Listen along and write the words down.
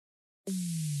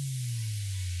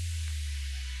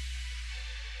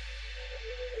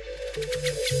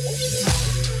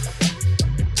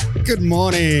Good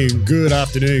morning, good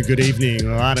afternoon, good evening.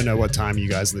 Well, I don't know what time you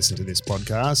guys listen to this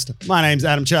podcast. My name's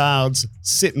Adam Childs,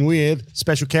 sitting with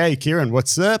Special K. Kieran,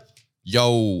 what's up?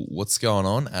 Yo, what's going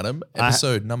on, Adam?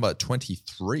 Episode number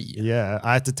 23. Yeah,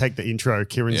 I had to take the intro.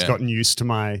 Kieran's gotten used to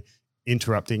my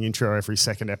interrupting intro every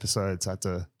second episode, so I had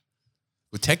to...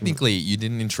 Well, technically, you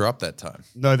didn't interrupt that time.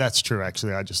 No, that's true,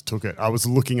 actually. I just took it. I was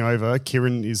looking over.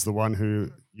 Kieran is the one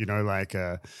who,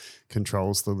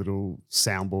 controls the little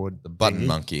soundboard. The button thingy.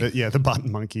 monkey. The button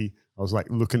monkey. I was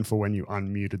looking for when you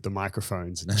unmuted the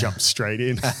microphones and jumped straight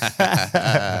in.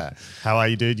 How are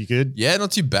you, dude? You good? Yeah,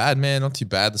 not too bad, man. Not too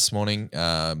bad this morning.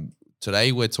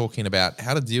 Today, we're talking about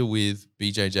how to deal with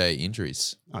BJJ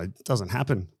injuries. Oh, it doesn't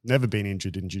happen. Never been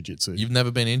injured in jiu-jitsu. You've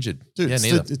never been injured? Dude, yeah,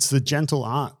 neither. It's the gentle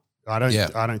art. I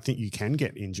don't think you can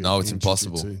get injured. No, it's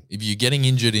impossible. Jiu-jitsu. If you're getting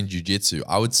injured in jiu-jitsu,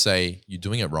 I would say you're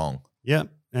doing it wrong. Yeah.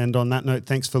 And on that note,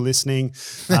 thanks for listening.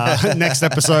 Next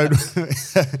episode.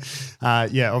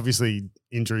 Obviously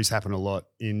injuries happen a lot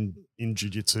in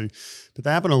jiu-jitsu, but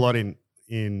they happen a lot in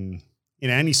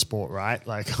any sport, right?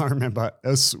 Like I remember it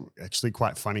was actually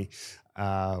quite funny.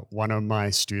 One of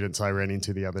my students I ran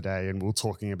into the other day, and we were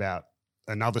talking about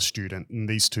another student, and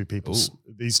these two people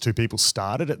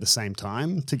started at the same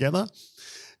time together.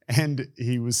 And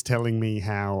he was telling me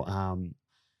how,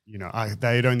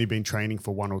 they had only been training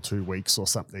for 1 or 2 weeks or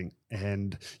something.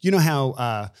 And you know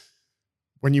how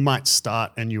when you might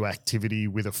start a new activity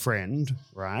with a friend,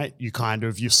 right?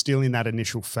 You're still in that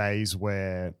initial phase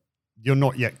where you're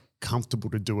not yet comfortable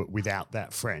to do it without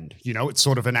that friend. You know, it's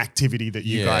sort of an activity that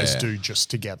you guys do just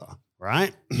together,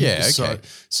 right? Yeah, okay.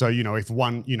 So if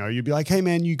one, you'd be like, hey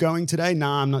man, you going today?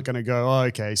 Nah, I'm not going to go. Oh,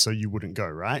 okay. So you wouldn't go,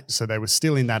 right? So they were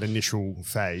still in that initial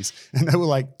phase, and they were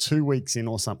like 2 weeks in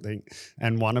or something.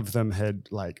 And one of them had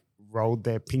rolled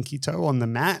their pinky toe on the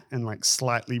mat and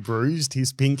slightly bruised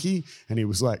his pinky. And he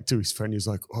was like to his friend, he was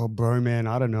like, oh bro, man,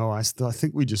 I don't know. I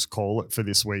think we just call it for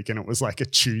this week. And it was like a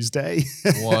Tuesday.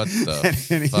 What the fuck?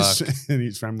 And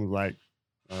his friend was like,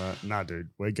 nah, dude,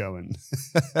 we're going.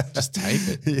 Just tape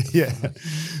it. Yeah.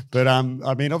 But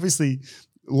obviously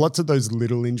lots of those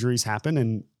little injuries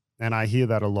happen, and I hear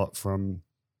that a lot from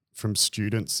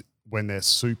students when they're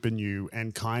super new,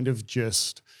 and kind of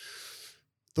just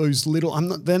those little, I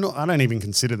don't even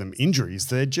consider them injuries.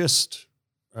 They're just,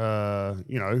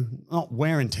 not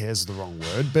wear and tear is the wrong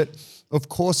word, but of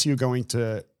course you're going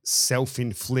to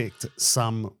self-inflict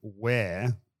some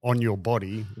wear on your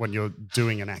body when you're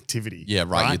doing an activity. Yeah,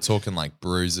 right. You're talking like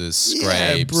bruises,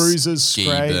 scrapes,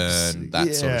 burn,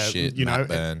 that sort of shit, mat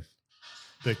burn.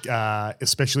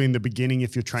 Especially in the beginning,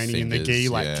 if you're training in the gi,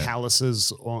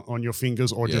 calluses on your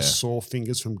fingers, or just sore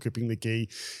fingers from gripping the gi.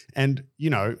 And,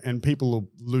 and people will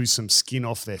lose some skin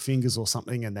off their fingers or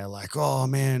something, and they're like, oh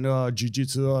man,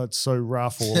 jiu-jitsu, it's so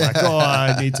rough, or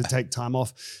I need to take time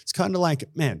off. It's kind of like,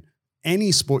 man,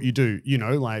 any sport you do,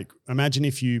 imagine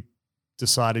if you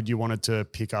decided you wanted to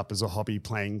pick up as a hobby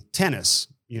playing tennis,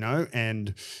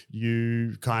 and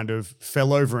you kind of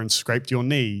fell over and scraped your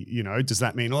knee, does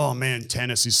that mean, oh man,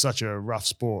 tennis is such a rough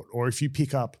sport? Or if you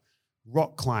pick up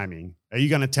rock climbing, are you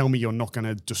going to tell me you're not going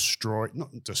to destroy your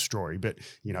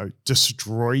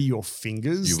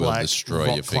fingers? You will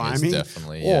destroy your fingers,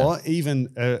 definitely. Yeah. Or even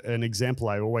an example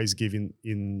I always give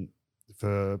in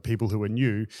for people who are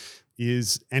new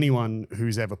is anyone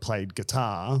who's ever played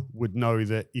guitar would know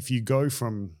that if you go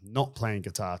from not playing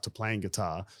guitar to playing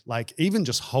guitar, even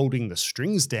just holding the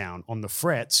strings down on the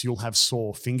frets, you'll have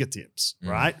sore fingertips,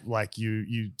 right?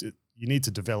 You need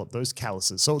to develop those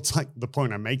calluses. So it's the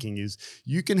point I'm making is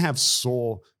you can have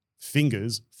sore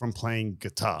fingers from playing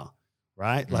guitar,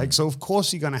 right? So of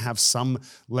course you're going to have some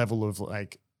level of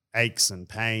aches and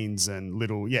pains and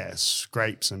little,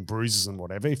 scrapes and bruises and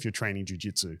whatever if you're training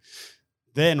jiu-jitsu.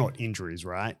 They're not injuries,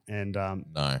 right? And, no,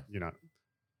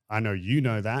 I know you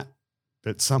know that,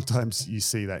 but sometimes you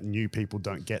see that new people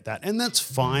don't get that. And that's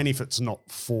fine if it's not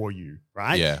for you,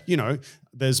 right? Yeah.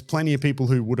 There's plenty of people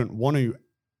who wouldn't want to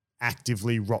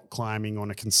actively rock climb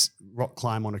on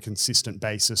a consistent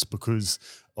basis because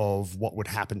of what would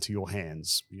happen to your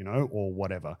hands, or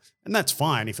whatever. And that's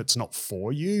fine if it's not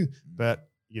for you. But,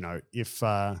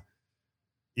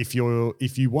 if you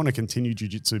want to continue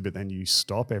jiu-jitsu, but then you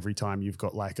stop every time you've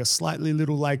got a slightly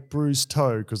little bruised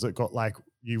toe because it got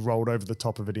you rolled over the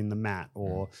top of it in the mat,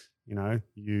 or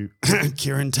you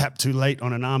Kieran tapped too late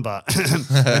on an armbar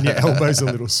and your elbow's a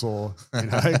little sore,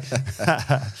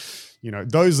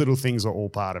 those little things are all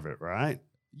part of it, right?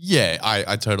 Yeah,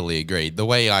 I totally agree. The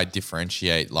way I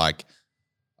differentiate, I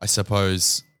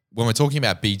suppose when we're talking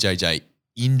about BJJ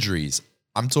injuries,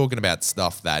 I'm talking about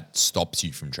stuff that stops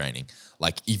you from training.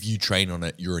 If you train on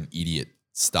it, you're an idiot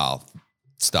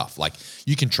stuff. Like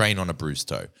you can train on a bruised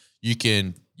toe. You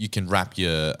can wrap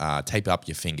your tape up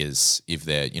your fingers if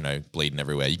they're, bleeding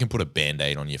everywhere. You can put a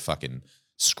Band-Aid on your fucking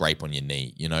scrape on your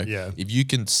knee, Yeah. If you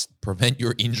can prevent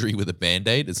your injury with a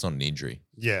Band-Aid, it's not an injury.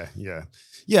 Yeah.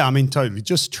 Yeah, I mean, totally.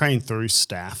 Just train through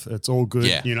staff. It's all good.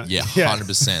 Yeah,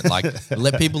 100%. Like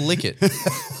let people lick it.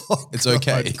 It's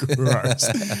okay. Gross.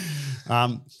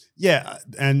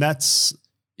 And that's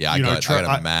I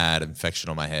got a mad infection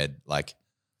on my head. Like,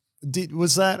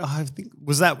 was that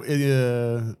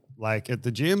like at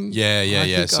the gym?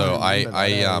 Yeah. So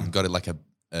I got it like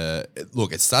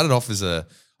look. It started off as I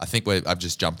think I've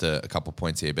just jumped a couple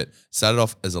points here, but started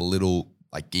off as a little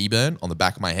like gi burn on the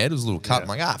back of my head. It was a little cut. I'm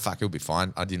like, fuck, it'll be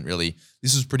fine. I didn't really.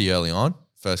 This was pretty early on,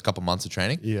 first couple months of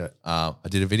training. Yeah. I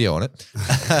did a video on it,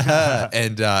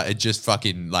 and it just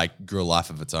fucking like grew a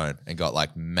life of its own and got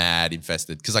like mad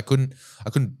infested because I couldn't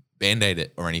Band-Aid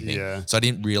it or anything. Yeah. So I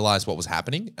didn't realize what was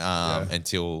happening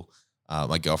until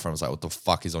my girlfriend was like, "What the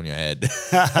fuck is on your head?"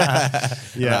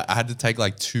 Yeah. I had to take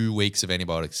like 2 weeks of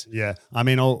antibiotics. Yeah. I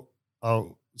mean, I'll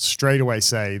straight away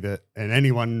say that, and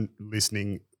anyone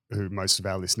listening, who most of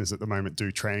our listeners at the moment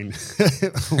do train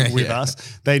with us,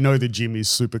 they know the gym is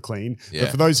super clean. Yeah.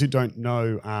 But for those who don't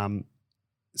know,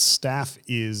 staph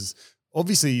is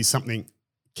obviously something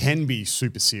can be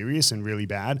super serious and really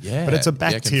bad. Yeah. But it's a Yeah,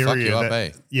 it can bacteria fuck you up,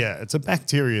 that it's a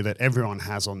bacteria that everyone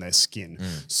has on their skin.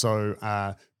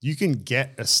 So you can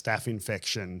get a staph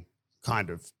infection kind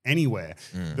of anywhere.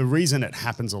 The reason it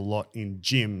happens a lot in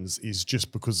gyms is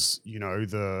just because,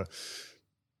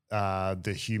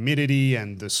 the humidity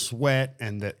and the sweat,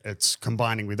 and that it's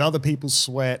combining with other people's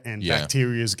sweat, and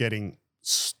bacteria is getting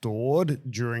stored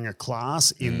during a class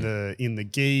in the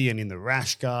gi and in the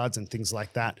rash guards and things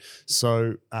like that.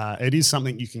 So it is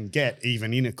something you can get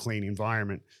even in a clean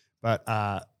environment. But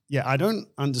I don't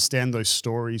understand those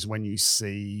stories when you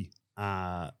see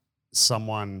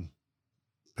someone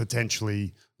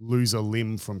potentially lose a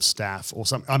limb from staph or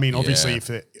something. I mean, obviously,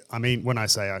 when I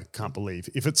say I can't believe,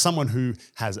 if it's someone who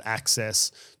has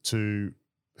access to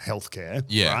healthcare,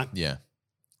 right? Yeah.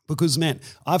 Because, man,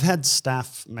 I've had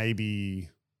staph maybe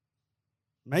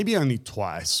only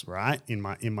twice, right, in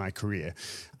my career,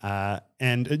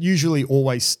 and it usually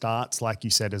always starts, like you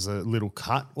said, as a little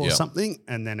cut or something,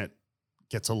 and then it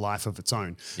gets a life of its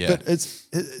own. Yeah. But it's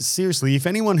seriously, if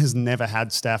anyone has never had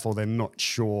staph or they're not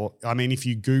sure, I mean, if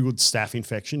you Googled staph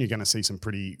infection, you're going to see some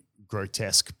pretty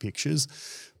grotesque pictures.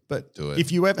 But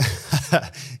if you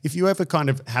ever kind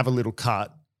of have a little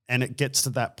cut and it gets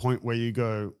to that point where you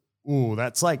go, "Ooh,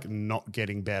 that's like not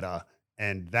getting better,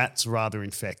 and that's rather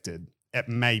infected," it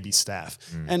may be staph.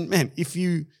 And man,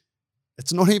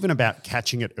 it's not even about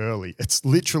catching it early. It's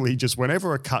literally just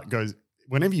whenever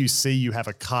you see you have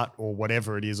a cut or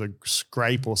whatever it is, a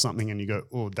scrape or something, and you go,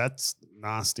 "Oh, that's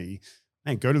nasty,"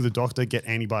 man, go to the doctor, get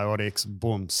antibiotics,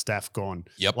 boom, staph gone.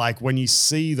 Yep. Like when you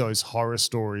see those horror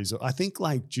stories, I think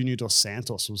like Junior Dos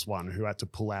Santos was one who had to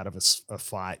pull out of a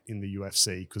fight in the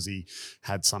UFC because he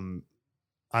had some,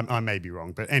 I may be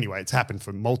wrong, but anyway, it's happened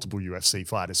for multiple UFC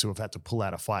fighters who have had to pull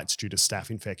out of fights due to staph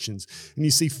infections. And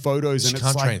you see photos, and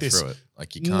it's like this. You can't train through it.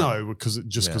 Like you can't. No, because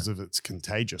of it's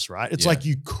contagious, right? It's like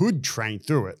you could train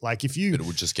through it. Like if you, but it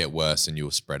would just get worse, and you'll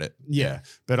spread it. Yeah,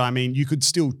 but I mean, you could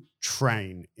still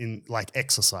train in like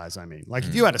exercise. I mean, like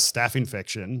if you had a staph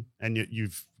infection and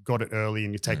you've got it early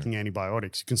and you're taking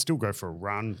antibiotics, you can still go for a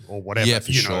run or whatever. Yeah,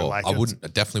 for sure. Like I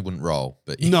definitely wouldn't roll.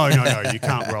 But no, you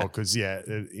can't roll because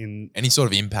in any sort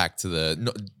of impact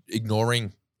to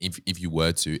ignoring, if you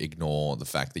were to ignore the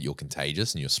fact that you're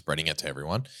contagious and you're spreading it to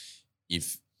everyone,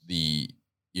 if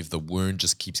the wound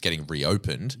just keeps getting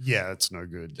reopened, it's no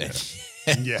good.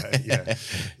 Yeah.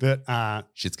 But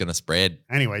shit's gonna spread.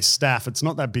 Anyway, staph, it's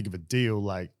not that big of a deal.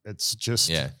 Like it's just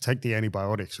take the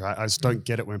antibiotics, right? I just don't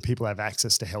get it when people have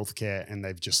access to healthcare and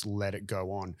they've just let it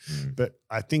go on. But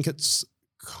I think it's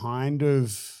kind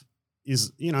of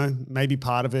maybe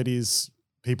part of it is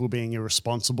people being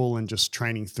irresponsible and just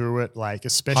training through it. Like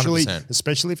especially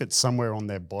if it's somewhere on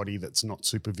their body that's not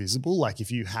super visible. Like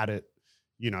if you had it,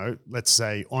 let's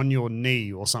say on your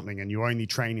knee or something, and you only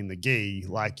train in the gi,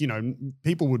 like,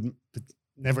 people would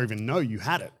never even know you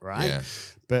had it, right? Yeah.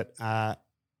 But,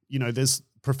 there's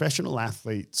professional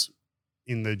athletes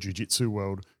in the jiu-jitsu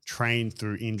world train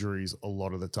through injuries a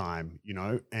lot of the time,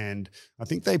 and I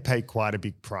think they pay quite a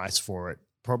big price for it.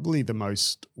 Probably the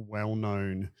most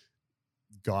well-known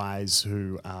guys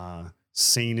who are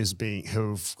seen as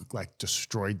who've like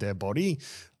destroyed their body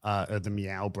are the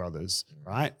Meow brothers,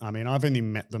 right? I mean, I've only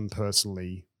met them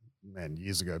personally,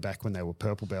 years ago, back when they were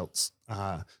purple belts.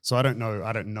 So I don't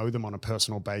know them on a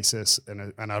personal basis,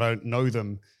 and I don't know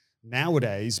them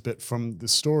nowadays, but from the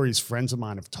stories friends of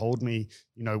mine have told me,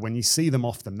 you know, when you see them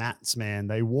off the mats, man,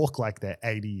 they walk like they're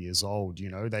 80 years old. You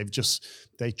know,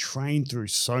 they train through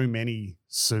so many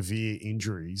severe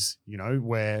injuries, you know,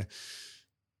 where,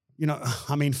 you know,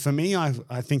 I mean, for me, I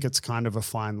think it's kind of a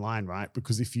fine line, right?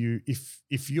 Because if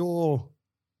you're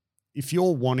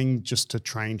wanting just to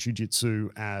train jiu-jitsu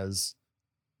as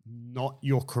not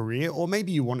your career, or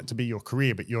maybe you want it to be your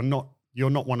career, but you're not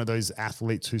one of those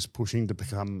athletes who's pushing to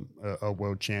become a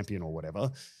world champion or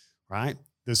whatever, right?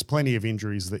 There's plenty of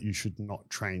injuries that you should not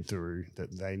train through,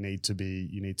 that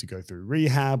you need to go through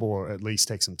rehab or at least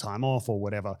take some time off or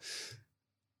whatever.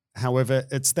 However,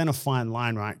 it's then a fine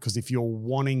line, right? Because if you're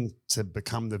wanting to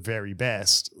become the very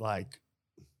best, like,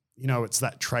 you know, it's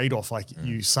that trade-off. Like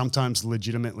you sometimes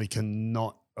legitimately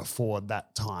cannot afford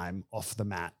that time off the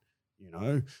mat, you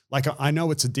know? Like I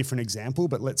know it's a different example,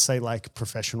 but let's say like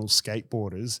professional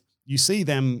skateboarders, you see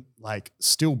them like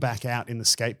still back out in the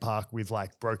skate park with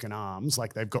like broken arms,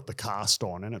 like they've got the cast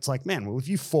on, and it's like, man, well, if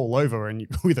you fall over and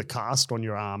with a cast on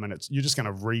your arm and you're just going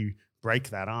to re-break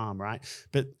that arm, right?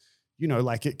 But you know,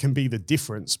 like it can be the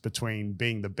difference between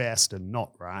being the best and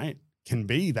not, right? Can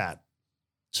be that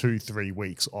 2-3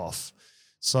 weeks off.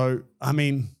 So, I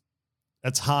mean,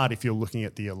 it's hard if you're looking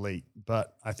at the elite,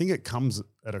 but I think it comes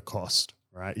at a cost,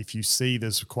 right? If you see,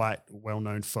 there's quite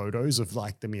well-known photos of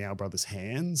like the Meow Brothers'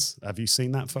 hands. Have you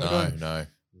seen that photo? No.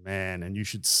 Man, and you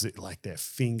should see like their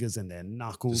fingers and their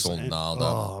knuckles. It's all gnarled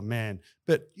up. Oh, man.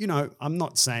 But, you know, I'm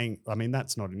not saying, I mean,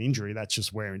 that's not an injury. That's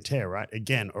just wear and tear, right?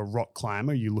 Again, a rock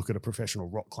climber, you look at a professional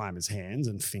rock climber's hands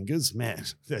and fingers, man,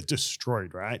 they're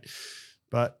destroyed, right?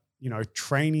 But, you know,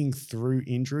 training through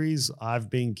injuries, I've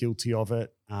been guilty of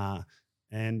it.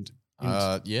 In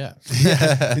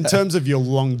terms of your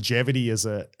longevity as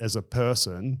a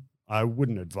person, I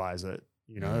wouldn't advise it.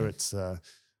 You know, it's I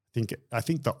think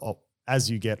as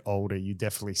you get older, you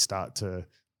definitely start to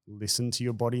listen to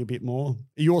your body a bit more.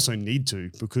 You also need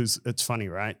to, because it's funny,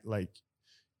 right? Like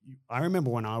I remember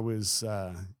when I was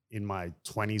in my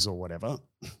 20s or whatever,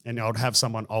 and I'd have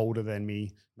someone older than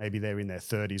me, maybe they're in their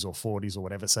 30s or 40s or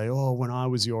whatever, say, oh, when I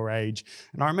was your age.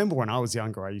 And I remember when I was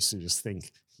younger, I used to just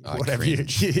think, whatever, you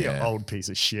old piece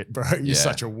of shit, bro. You're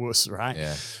such a wuss, right?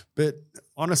 Yeah. But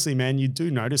honestly, man, you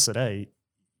do notice it,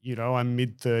 you know, I'm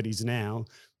mid-30s now,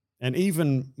 and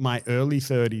even my early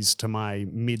 30s to my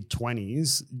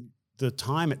mid-20s, the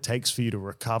time it takes for you to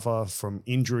recover from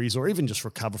injuries or even just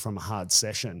recover from a hard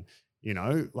session, you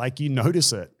know, like you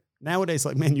notice it. Nowadays,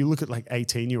 like, man, you look at like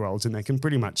 18-year-olds and they can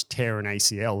pretty much tear an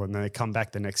ACL and then they come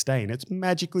back the next day and it's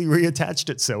magically reattached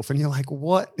itself. And you're like,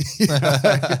 what?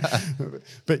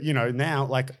 But, you know, now,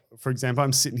 like, for example,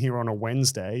 I'm sitting here on a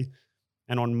Wednesday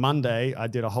and on Monday I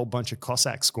did a whole bunch of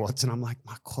Cossack squats and I'm like,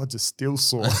 my quads are still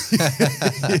sore,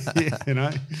 you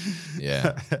know?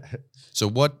 Yeah. So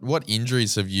what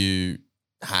injuries have you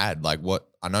had? Like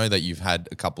I know that you've had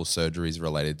a couple surgeries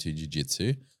related to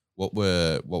jiu-jitsu. What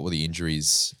were the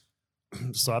injuries?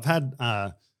 So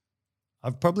I've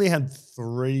probably had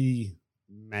 3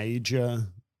 major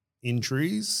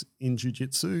injuries in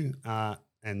jiu-jitsu,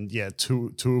 and yeah,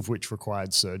 two of which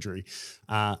required surgery.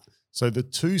 So the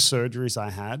 2 surgeries I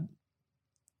had,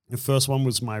 the first one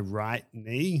was my right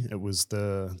knee. It was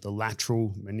the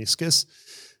lateral meniscus.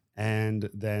 And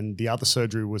then the other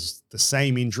surgery was the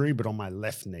same injury, but on my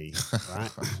left knee, right?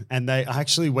 And I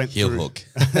actually went heel through. hook.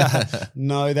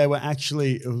 No, they were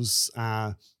actually, it was,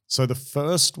 so the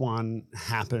first one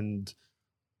happened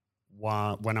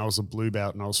when I was a blue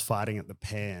belt and I was fighting at the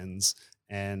Pans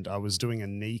and I was doing a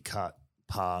knee cut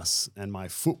pass and my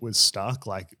foot was stuck.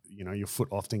 Like, you know, your foot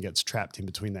often gets trapped in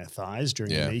between their thighs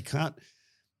during a knee cut.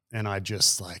 And I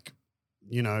just like,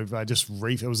 you know,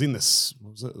 it was in this,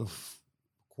 was it the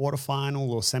quarterfinal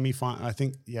or semifinal? I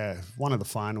think, one of the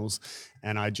finals.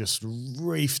 And I just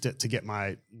reefed it to get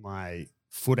my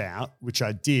foot out, which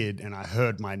I did. And I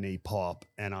heard my knee pop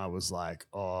and I was like,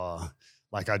 oh,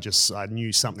 like I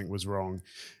knew something was wrong.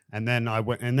 And then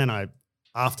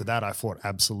after that, I fought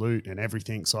Absolute and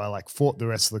everything. So I like fought the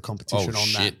rest of the competition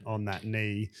on that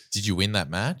knee. Did you win that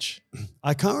match?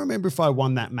 I can't remember if I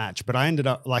won that match, but I ended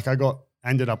up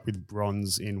with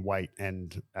bronze in weight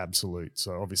and Absolute.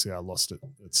 So obviously I lost it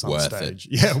at some stage.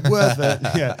 Yeah, worth it.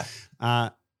 Yeah.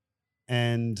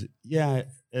 And yeah,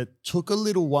 it took a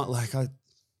little while.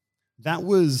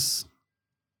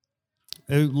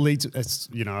 It's,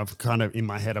 you know, I've kind of in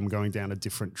my head, I'm going down a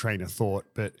different train of thought,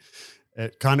 but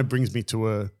it kind of brings me to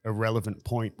a relevant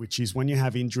point, which is when you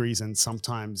have injuries and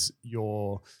sometimes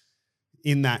you're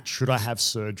in that, should I have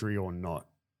surgery or not?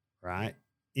 Right.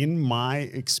 In my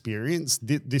experience,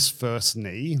 this first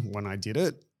knee, when I did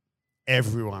it,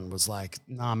 everyone was like,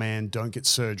 nah, man, don't get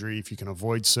surgery if you can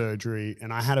avoid surgery.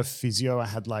 And I had a physio. I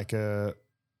had like a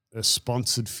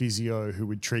sponsored physio who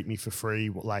would treat me for free,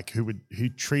 like who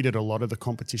treated a lot of the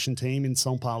competition team in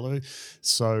São Paulo.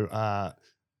 So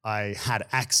I had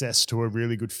access to a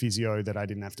really good physio that I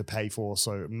didn't have to pay for.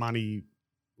 So money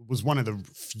was one of the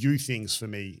few things for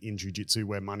me in jiu-jitsu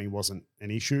where money wasn't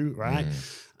an issue, right?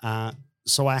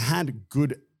 So I had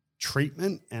good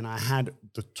treatment and I had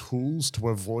the tools to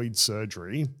avoid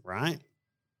surgery, right?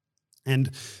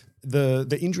 And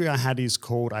the injury I had is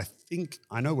called, I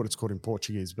know what it's called in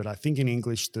Portuguese, but I think in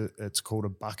English it's called a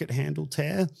bucket handle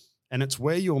tear. And it's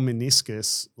where your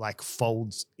meniscus like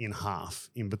folds in half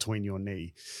in between your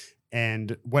knee.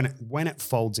 And when it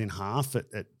folds in half,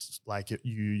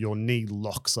 your knee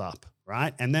locks up,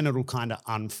 right? And then it'll kind of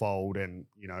unfold and,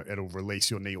 it'll release,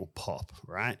 your knee will pop,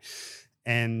 right?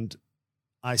 And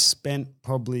I spent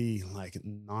probably like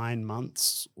 9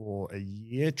 months or a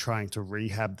year trying to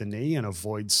rehab the knee and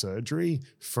avoid surgery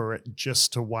for it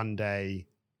just to one day,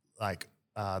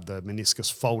 the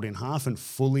meniscus fold in half and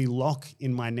fully lock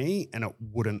in my knee, and it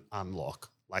wouldn't unlock,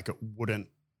 like it wouldn't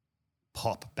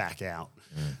pop back out.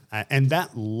 And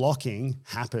that locking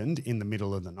happened in the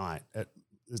middle of the night.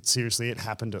 It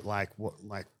happened at like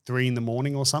 3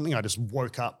 a.m. or something. I just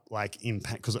woke up like in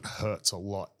pain because it hurts a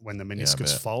lot when the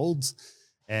meniscus folds.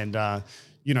 And,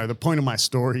 the point of my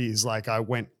story is like I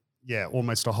went,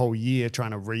 almost a whole year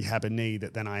trying to rehab a knee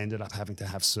that then I ended up having to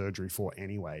have surgery for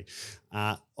anyway.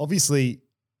 Obviously,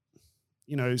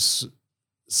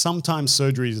 sometimes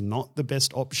surgery is not the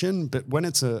best option, but when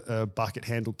it's a bucket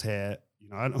handle tear,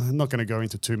 I'm not going to go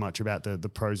into too much about the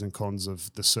pros and cons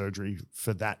of the surgery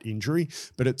for that injury,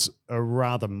 but it's a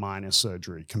rather minor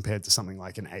surgery compared to something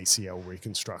like an ACL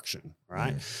reconstruction,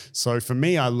 right? So for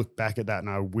me, I look back at that and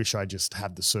I wish I just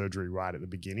had the surgery right at the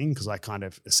beginning, because I kind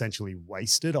of essentially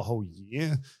wasted a whole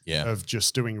year of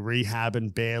just doing rehab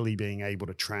and barely being able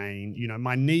to train.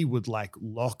 My knee would like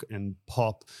lock and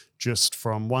pop just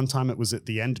from one time it was at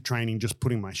the end of training, just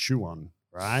putting my shoe on,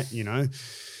 right?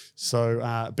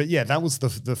 So, but yeah, that was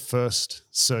the first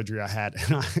surgery I had.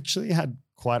 And I actually had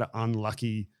quite an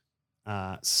unlucky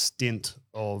stint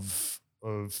of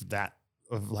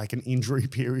like an injury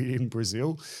period in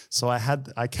Brazil. So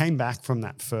I came back from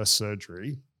that first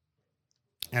surgery,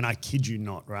 and I kid you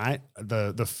not, right?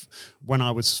 When I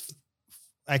was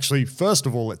actually, first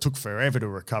of all, it took forever to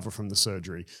recover from the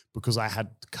surgery because I had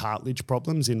cartilage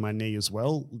problems in my knee as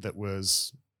well that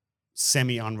was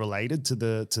semi-unrelated to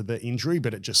the injury,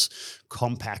 but it just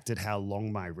compacted how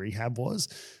long my rehab was.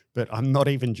 But I'm not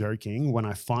even joking. When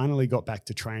I finally got back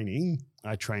to training,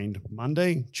 I trained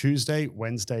Monday, Tuesday,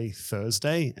 Wednesday,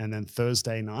 Thursday, and then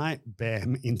Thursday night,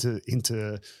 bam,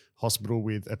 into hospital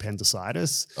with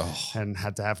appendicitis and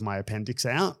had to have my appendix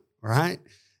out, right?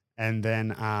 And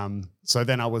then, so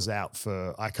then I was out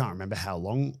for, I can't remember how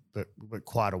long, but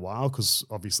quite a while, because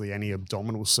obviously any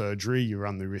abdominal surgery, you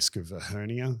run the risk of a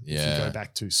hernia if you go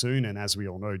back too soon. And as we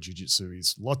all know, jiu-jitsu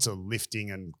is lots of lifting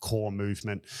and core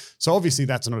movement. So obviously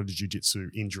that's not a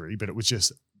jiu-jitsu injury, but it was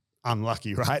just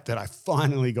unlucky, right, that I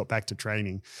finally got back to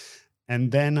training.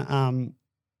 And then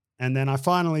I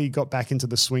finally got back into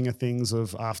the swing of things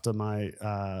after my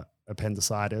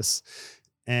appendicitis.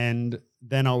 And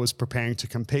then I was preparing to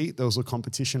compete. There was a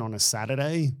competition on a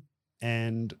Saturday,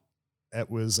 and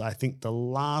it was, I think, the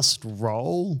last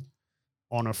roll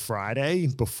on a Friday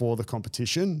before the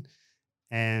competition.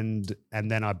 And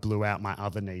then I blew out my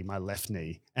other knee, my left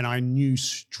knee. And I knew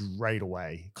straight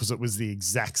away, because it was the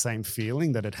exact same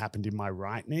feeling that had happened in my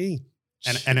right knee.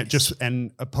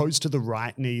 And opposed to the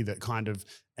right knee that kind of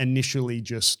initially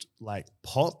just like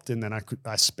popped, and then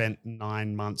I spent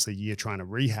 9 months, a year trying to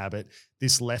rehab it.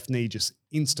 This left knee just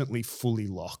instantly fully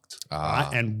locked, right,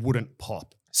 and wouldn't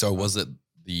pop. So was it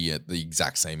the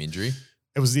exact same injury?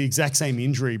 It was the exact same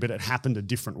injury, but it happened a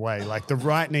different way. Like the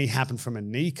right knee happened from a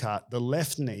knee cut. The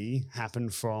left knee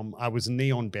happened from, I was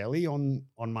knee on belly on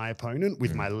my opponent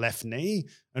with my left knee.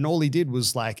 And all he did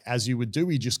was like, as you would do,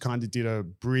 he just kind of did a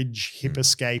bridge hip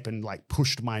escape and like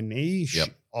pushed my knee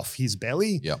off his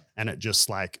belly. And it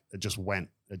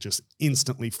just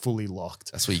instantly fully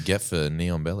locked. That's what you get for knee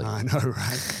on belly. I know,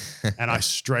 right? And I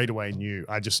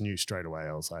just knew straight away.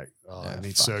 I was like, I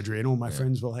need surgery. And all my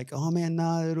friends were like, oh man,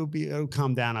 no, it'll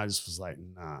come down. I just was like,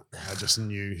 nah, I just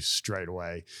knew straight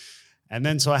away. And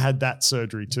then, so I had that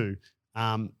surgery too.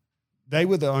 They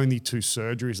were the only 2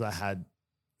 surgeries I had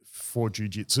for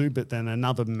jiu-jitsu, but then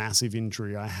another massive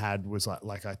injury I had was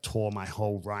like I tore my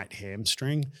whole right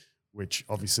hamstring, which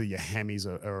obviously your hammies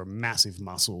are a massive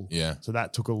muscle. Yeah. So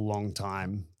that took a long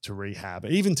time to rehab.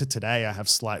 Even to today, I have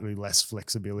slightly less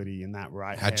flexibility in that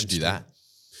right hamstring. How'd you do that?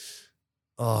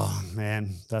 Oh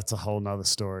man, that's a whole nother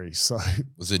story. So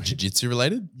Was it jiu-jitsu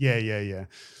related? yeah.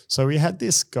 So we had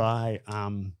this guy,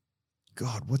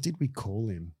 God, what did we call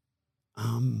him?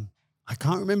 I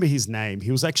can't remember his name.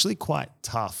 He was actually quite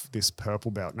tough, this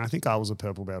purple belt. And I think I was a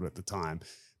purple belt at the time,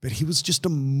 but he was just a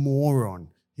moron.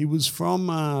 He was from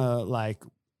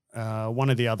one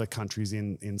of the other countries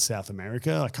in South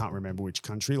America. I can't remember which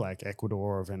country, like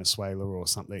Ecuador or Venezuela or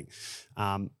something.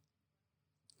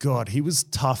 God, he was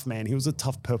tough, man. He was a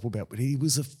tough purple belt, but he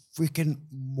was a freaking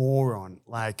moron.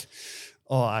 Like,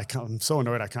 I'm so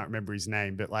annoyed I can't remember his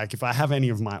name. But like, if I have any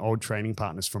of my old training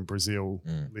partners from Brazil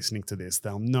listening to this,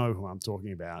 they'll know who I'm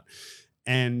talking about.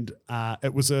 And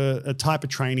it was a type of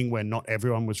training where not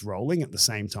everyone was rolling at the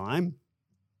same time.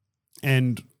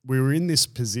 And we were in this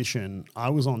position. I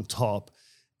was on top.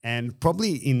 And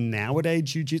probably in nowadays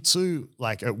jiu-jitsu,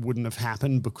 like it wouldn't have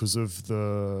happened because of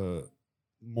the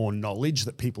more knowledge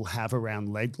that people have around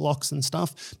leg locks and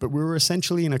stuff. But we were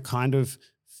essentially in a kind of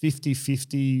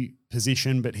 50-50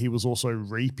 position, but he was also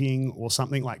reaping or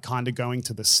something, like kind of going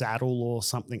to the saddle or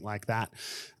something like that.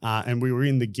 And we were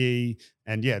in the gi.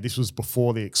 And yeah, this was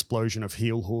before the explosion of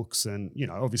heel hooks. And, you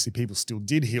know, obviously people still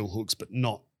did heel hooks, but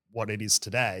not what it is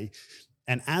today.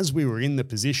 And as we were in the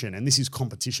position, and this is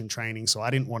competition training, so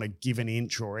I didn't want to give an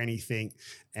inch or anything.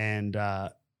 And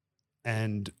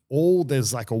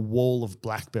there's like a wall of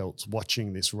black belts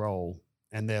watching this roll.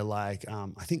 And they're like,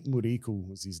 I think Murico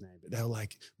was his name, but they were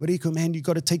like, Murico, man, you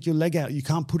got to take your leg out. You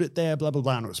can't put it there, blah, blah,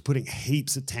 blah. And it was putting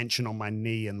heaps of tension on my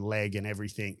knee and leg and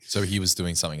everything. So he was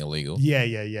doing something illegal? Yeah.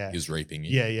 He was raping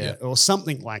you? Yeah. Or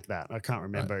something like that. I can't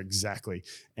remember exactly.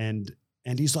 And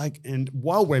he's like, and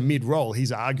while we're mid-roll,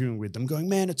 he's arguing with them going,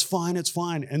 man, it's fine.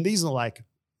 And these are like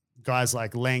guys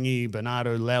like Langy,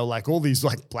 Bernardo, Leo, like all these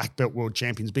like black belt world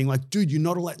champions being like, dude, you're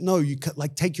not allowed. No, you can't,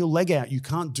 like take your leg out. You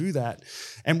can't do that.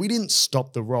 And we didn't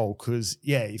stop the roll because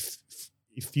if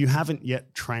you haven't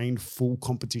yet trained full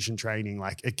competition training,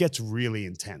 like it gets really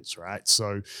intense, right?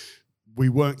 So we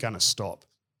weren't going to stop.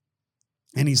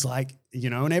 And he's like,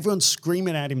 you know, and everyone's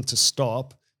screaming at him to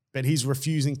stop, but he's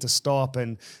refusing to stop.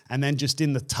 And then just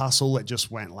in the tussle, it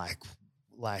just went like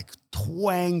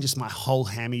twang, just my whole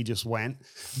hammy just went.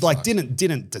 Like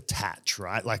didn't detach,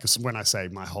 right? Like when I say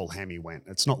my whole hammy went,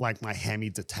 it's not like my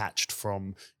hammy detached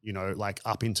from, you know, like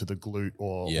up into the glute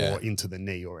or into the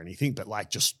knee or anything, but like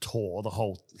just tore. The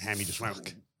whole hammy just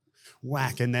went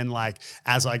whack. And then like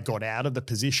as I got out of the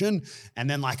position and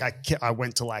then like I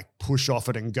went to like push off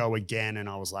it and go again, and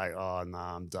I was like, oh no,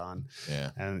 I'm done.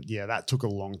 Yeah. And yeah, that took a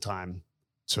long time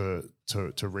to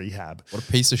rehab. What a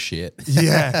piece of shit.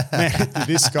 Yeah, man,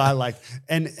 this guy like,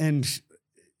 and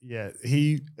yeah,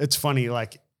 it's funny,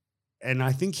 like, and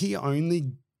I think he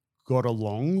only got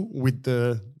along with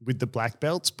the black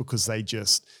belts because they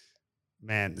just,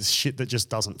 man, the shit that just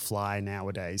doesn't fly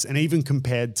nowadays. And even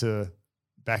compared to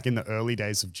back in the early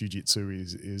days of jiu-jitsu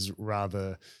is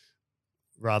rather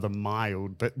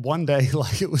mild. But one day,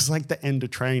 like it was like the end of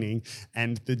training,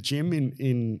 and the gym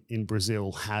in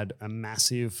Brazil had a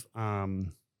massive, not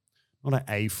an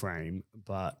A-frame,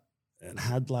 but it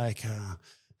had like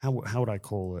how would I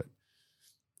call it?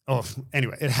 Oh,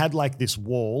 anyway, it had like this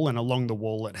wall, and along the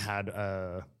wall it had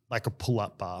like a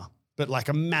pull-up bar, but like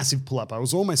a massive pull-up bar. It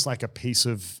was almost like a piece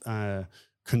of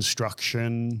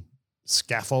construction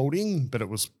scaffolding, but it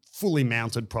was fully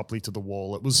mounted properly to the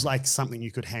wall. It was like something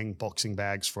you could hang boxing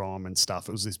bags from and stuff.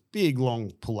 It was this big,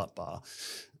 long pull-up bar.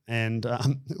 And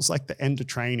it was like the end of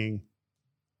training.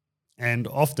 And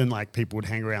often like people would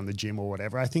hang around the gym or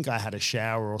whatever. I think I had a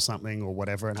shower or something or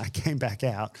whatever, and I came back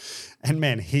out. And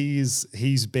man, he's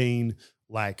been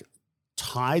like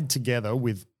tied together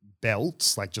with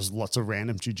belts, like just lots of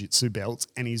random jiu-jitsu belts,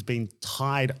 and he's been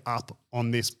tied up on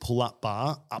this pull-up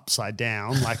bar upside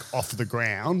down, like off the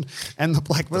ground, and the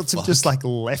black belts have just like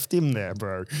left him there,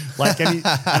 bro. Like, and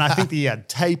I think he had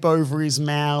tape over his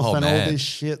mouth all this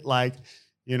shit. Like,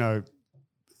 you know,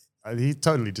 he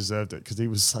totally deserved it because he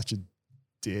was such a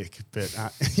dick. But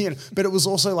you know, but it was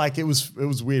also like it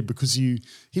was weird because he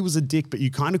was a dick, but you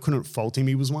kind of couldn't fault him.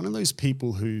 He was one of those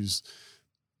people who's,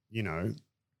 you know,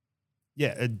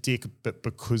 yeah, a dick, but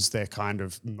because they're kind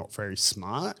of not very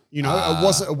smart. You know,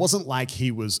 it wasn't like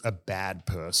he was a bad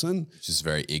person. Just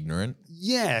very ignorant.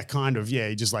 Yeah, kind of. Yeah,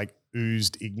 he just like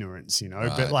oozed ignorance, you know.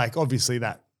 Right. But like obviously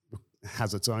that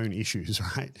has its own issues,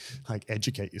 right? Like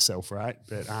educate yourself, right?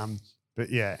 But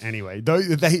yeah, anyway, though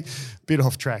they bit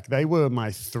off track. They were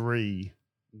my 3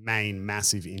 main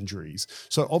massive injuries.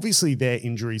 So obviously they're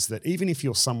injuries that even if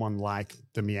you're someone like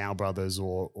the Meow Brothers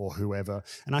or whoever,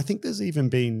 and I think there's even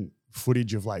been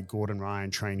footage of like Gordon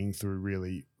Ryan training through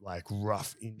really like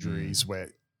rough injuries where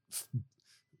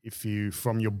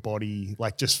from your body,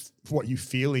 like just what you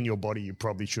feel in your body, you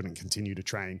probably shouldn't continue to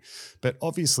train. But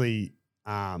obviously,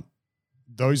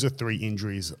 those are 3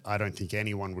 injuries I don't think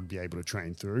anyone would be able to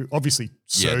train through. Obviously,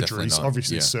 surgeries.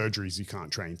 Surgeries you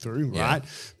can't train through, right?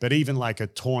 But even like a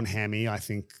torn hammy, I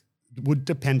think would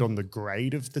depend on the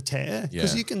grade of the tear,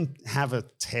 because you can have a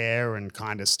tear and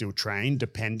kind of still train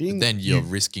depending. But then you're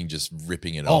risking just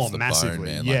ripping it off the bone,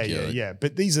 man. Yeah.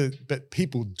 But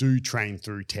people do train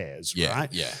through tears,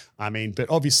 right? Yeah. I mean, but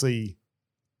obviously,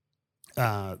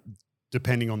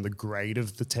 depending on the grade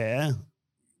of the tear,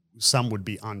 some would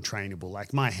be untrainable.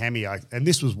 Like my hammy, and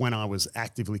this was when I was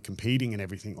actively competing and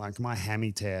everything. Like my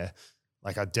hammy tear,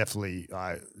 like I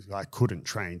couldn't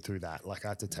train through that. Like I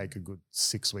had to take a good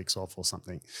 6 weeks off or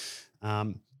something.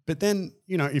 But then,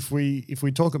 if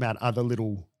we talk about other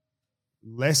little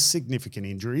less significant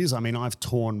injuries, I mean, I've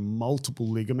torn multiple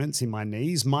ligaments in my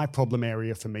knees. My problem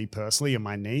area for me personally are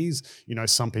my knees.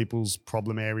 Some people's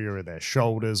problem area are their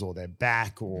shoulders or their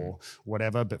back or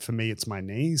whatever, but for me, it's my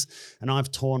knees. And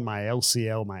I've torn my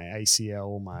LCL, my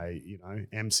ACL, my,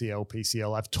 MCL,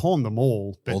 PCL. I've torn them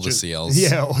all. But all the CLs.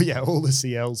 Yeah, all the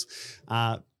CLs.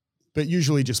 But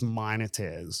usually just minor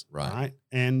tears, right?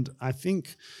 And I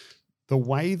think the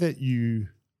way that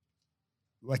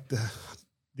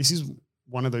this is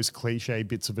one of those cliche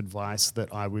bits of advice that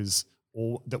was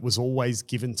always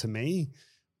given to me,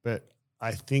 but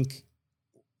I think,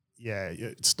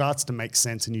 it starts to make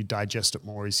sense and you digest it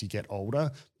more as you get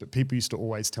older. But people used to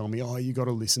always tell me, "Oh, you got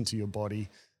to listen to your body,"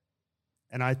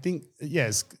 and I think,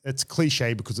 it's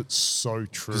cliche because it's so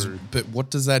true. But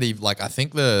what does that even like? I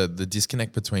think the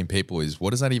disconnect between people is, what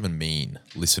does that even mean?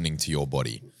 Listening to your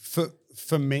body.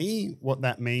 For me, what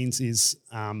that means is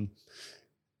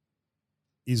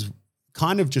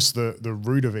kind of just the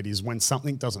root of it is when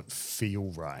something doesn't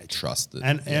feel right. Trust it.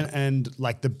 And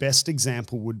like the best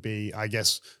example would be, I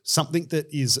guess, something that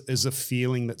is a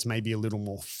feeling that's maybe a little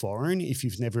more foreign if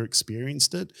you've never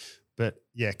experienced it. But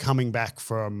coming back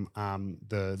from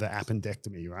the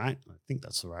appendectomy, right? I think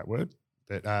that's the right word.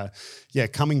 But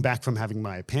coming back from having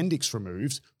my appendix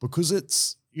removed, because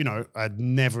it's, I'd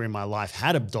never in my life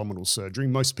had abdominal surgery.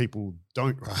 Most people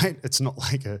don't, right? It's not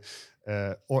like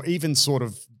or even sort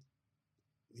of,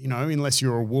 unless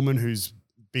you're a woman who's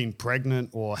been pregnant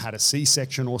or had a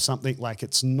C-section or something, like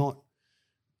it's not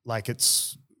like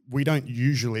it's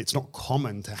not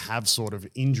common to have sort of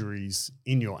injuries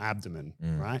in your abdomen,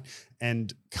 right?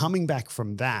 And coming back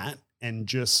from that and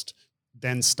just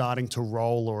then starting to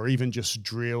roll or even just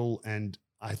drill. And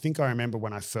I think I remember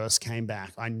when I first came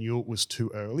back, I knew it was too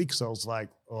early because I was like,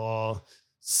 oh,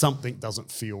 something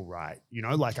doesn't feel right.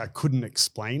 Like I couldn't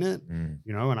explain it,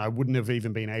 and I wouldn't have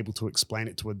even been able to explain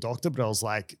it to a doctor. But I was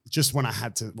like, just when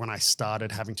I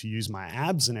started having to use my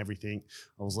abs and everything,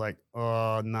 I was like,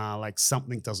 oh, nah, like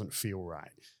something doesn't feel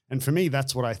right. And for me,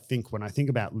 that's what I think when I think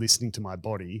about listening to my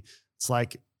body. It's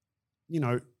like,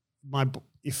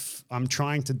 if I'm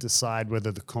trying to decide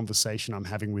whether the conversation I'm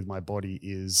having with my body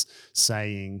is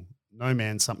saying, no,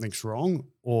 man, something's wrong,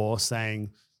 or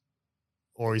saying,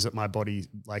 or is it my body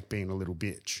like being a little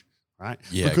bitch, right?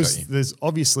 Yeah, because there's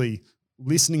obviously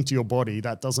listening to your body.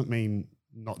 That doesn't mean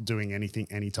not doing anything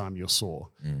anytime you're sore,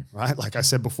 right? Like I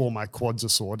said before, my quads are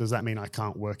sore. Does that mean I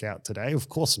can't work out today? Of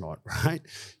course not, right?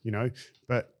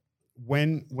 But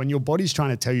when your body's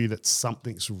trying to tell you that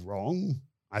something's wrong,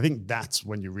 I think that's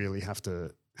when you really have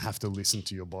to listen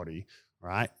to your body,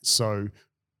 right? So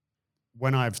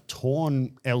when I've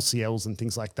torn LCLs and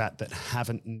things like that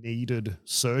haven't needed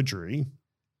surgery,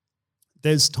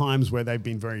 there's times where they've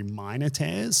been very minor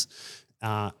tears,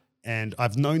 and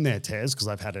I've known they're tears because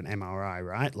I've had an MRI,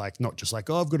 right? Like not just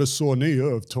like, oh, I've got a sore knee,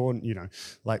 I've torn,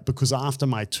 like because after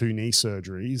my 2 knee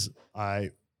surgeries, I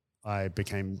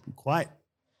became quite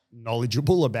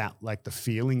knowledgeable about like the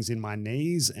feelings in my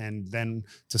knees, and then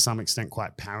to some extent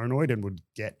quite paranoid and would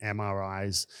get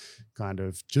MRIs kind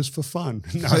of just for fun.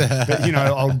 No, but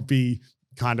I'll be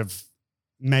kind of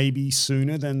maybe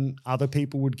sooner than other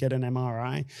people would get an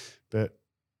MRI. But,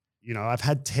 I've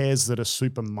had tears that are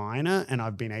super minor and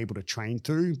I've been able to train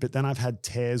through, but then I've had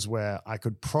tears where I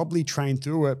could probably train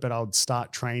through it, but I would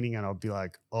start training and I'd be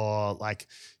like, oh, like,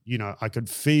 I could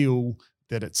feel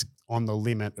that it's on the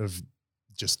limit of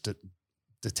just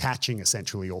detaching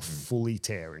essentially or fully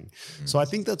tearing. So I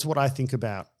think that's what I think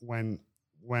about when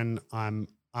I'm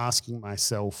asking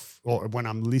myself or when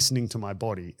I'm listening to my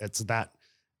body. It's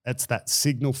that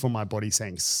signal from my body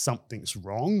saying something's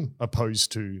wrong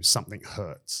opposed to something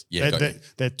hurts. Yeah,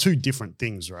 they're 2 different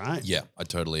things, right? Yeah, I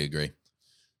totally agree.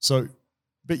 So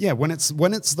But yeah, when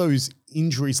it's those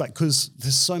injuries, like, because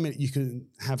there's so many, you can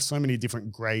have so many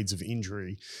different grades of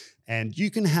injury, and you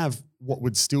can have what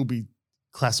would still be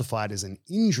classified as an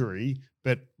injury,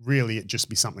 but really it just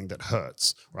be something that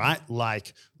hurts, right?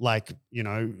 Like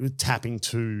tapping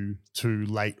too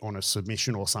late on a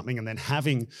submission or something, and then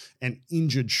having an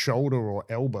injured shoulder or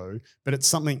elbow, but it's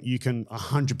something you can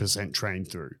 100% train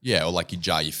through. Yeah, or like you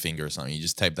jar your finger or something, you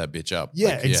just tape that bitch up.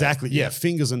 Yeah, like, exactly. Yeah,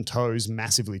 fingers and toes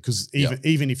massively, because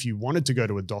even if you wanted to go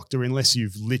to a doctor, unless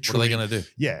you've literally, what are they going to do?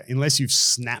 Yeah, unless you've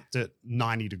snapped it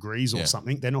 90 degrees or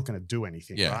something, they're not going to do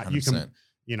anything. Yeah, right? 100%. You can.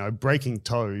 Breaking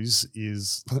toes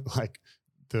is like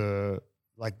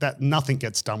that. Nothing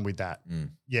gets done with that.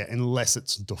 Yeah, unless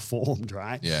it's deformed,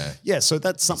 right? Yeah. Yeah. So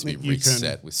that's something you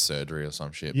reset can with surgery or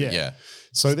some shit. Yeah. But yeah.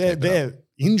 So they're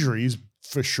injuries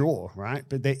for sure, right?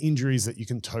 But they're injuries that you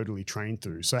can totally train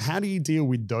through. So how do you deal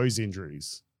with those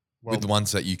injuries? Well, with the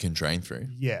ones that you can train through.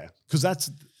 Yeah, because that's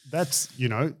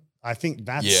I think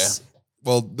that's yeah.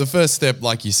 Well, the first step,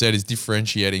 like you said, is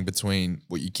differentiating between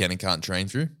what you can and can't train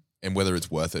through, and whether it's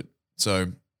worth it.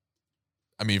 So,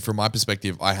 I mean, from my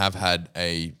perspective, I have had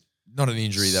not an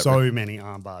injury that many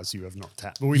arm bars you have not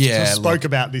tapped. But we spoke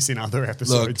about this in other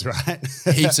episodes, right?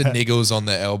 Heaps of niggles on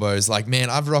the elbows. Like, man,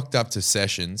 I've rocked up to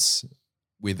sessions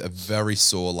with a very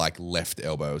sore like left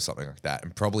elbow or something like that,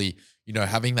 and probably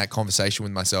having that conversation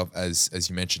with myself as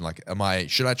you mentioned, like,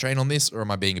 should I train on this or am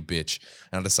I being a bitch?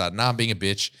 And I decided, I'm being a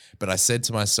bitch. But I said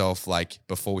to myself, like,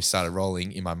 before we started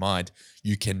rolling, in my mind,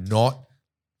 you cannot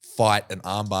fight an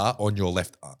armbar on your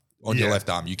left arm. Your left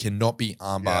arm. You cannot be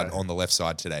armbarred on the left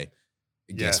side today.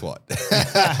 And guess what?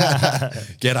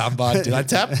 Get armbarred. Did I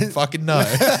tap? Fucking no.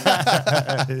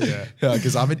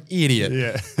 Because I'm an idiot.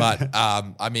 Yeah. But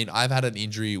I mean, I've had an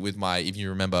injury with if you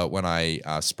remember when I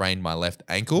sprained my left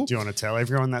ankle. Do you want to tell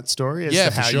everyone that story as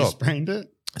to how you sprained it?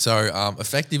 So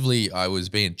effectively, I was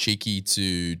being cheeky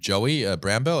to Joey, a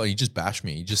brown belt, and he just bashed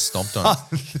me. He just stomped on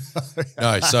it.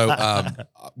 No, so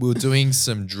we were doing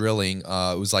some drilling.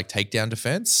 It was like takedown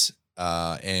defense,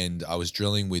 and I was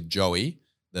drilling with Joey,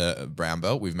 the brown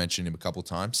belt. We've mentioned him a couple of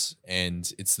times,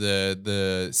 and it's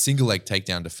the single leg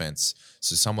takedown defense.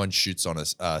 So someone shoots on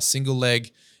a single leg,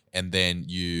 and then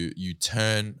you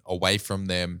turn away from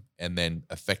them, and then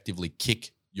effectively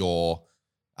kick your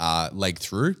leg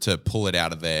through to pull it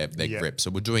out of their grip.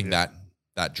 So we're doing that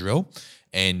drill,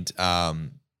 and I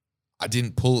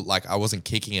didn't pull, like, I wasn't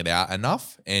kicking it out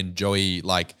enough, and Joey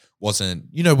wasn't,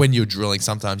 when you're drilling,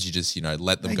 sometimes you just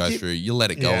let them go through. You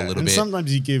let it go a little bit.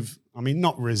 Sometimes you give,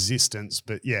 not resistance,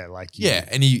 but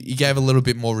and he gave a little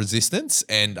bit more resistance,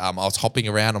 and I was hopping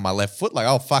around on my left foot like,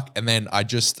 oh fuck, and then I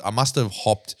must have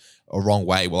hopped a wrong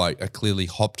way. Well, I clearly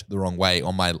hopped the wrong way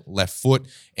on my left foot,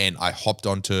 and I hopped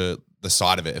onto the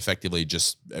side of it, effectively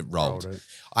just rolled it.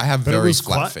 I have very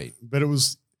flat feet. But it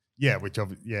was,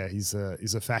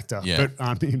 is a factor. Yeah.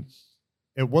 But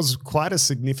it was quite a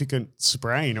significant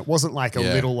sprain. It wasn't like a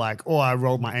little I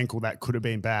rolled my ankle, that could have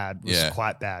been bad. It was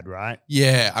quite bad, right?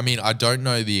 Yeah. I mean, I don't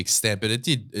know the extent, but it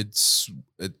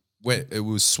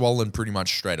was swollen pretty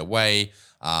much straight away.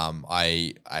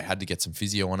 I had to get some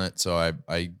physio on it, so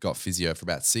I got physio for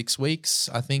about 6 weeks,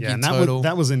 I think, in total.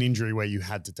 That was an injury where you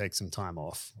had to take some time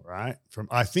off, right?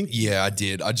 Yeah, I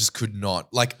did. I just could not.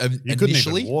 You couldn't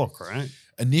even walk, right?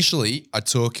 Initially, I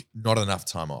took not enough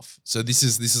time off. So this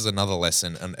is another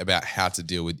lesson about how to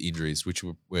deal with injuries, which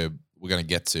we're going to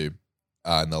get to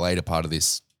in the later part of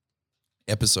this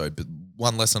episode. But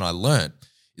one lesson I learned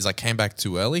is I came back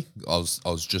too early. I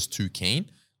was just too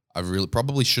keen. I really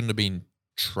probably shouldn't have been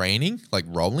training, like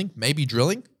rolling, maybe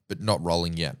drilling, but not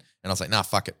rolling yet. And I was like, nah,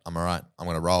 fuck it. I'm all right. I'm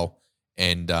going to roll.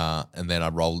 And then I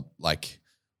rolled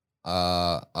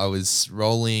I was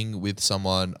rolling with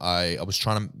someone. I was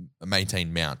trying to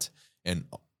maintain mount. And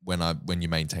when you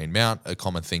maintain mount, a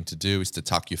common thing to do is to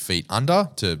tuck your feet under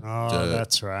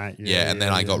that's right. And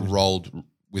then I got rolled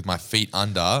with my feet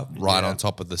under on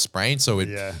top of the sprain. So it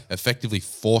effectively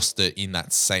forced it in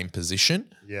that same position.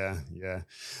 Yeah.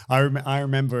 I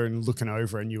remember looking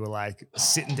over, and you were like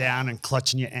sitting down and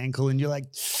clutching your ankle, and you're like,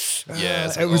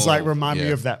 it was remind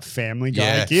me of that Family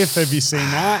Guy gif. Have you seen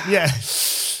that? Yeah.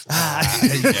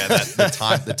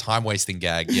 The time wasting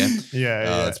gag. Yeah.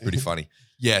 That's pretty funny.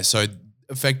 Yeah. So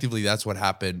effectively that's what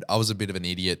happened. I was a bit of an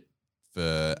idiot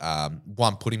for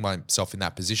one, putting myself in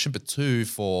that position, but two,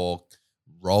 for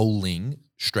rolling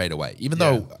straight away, even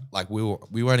though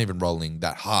we weren't even rolling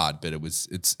that hard, but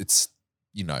it's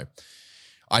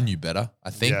I knew better, I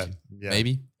think,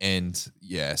 maybe. And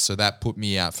so that put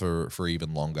me out for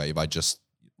even longer if I just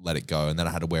let it go. And then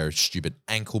I had to wear a stupid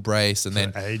ankle brace, and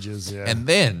then ages. Yeah. And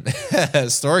then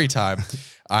story time.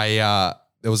 There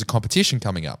was a competition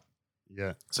coming up.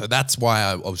 Yeah. So that's why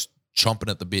I was chomping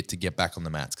at the bit to get back on the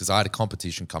mats, because I had a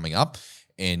competition coming up,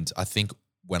 and I think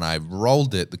when I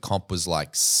rolled it, the comp was like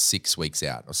 6 weeks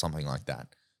out or something like that.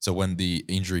 So when the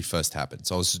injury first happened,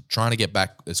 so I was trying to get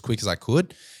back as quick as I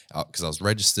could because I was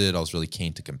registered. I was really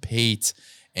keen to compete,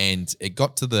 and it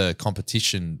got to the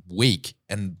competition week.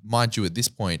 And mind you, at this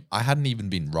point, I hadn't even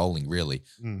been rolling really.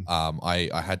 I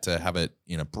had to have it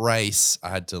in a brace. I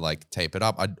had to like tape it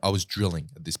up. I was drilling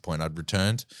at this point. I'd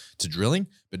returned to drilling,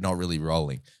 but not really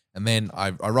rolling. And then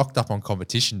I rocked up on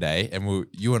competition day, and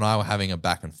you and I were having a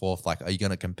back and forth, like, are you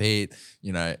going to compete?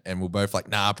 You know, and we're both like,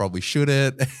 nah, I probably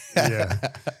shouldn't. Yeah.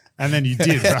 And then you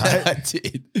did, right? I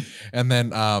did. And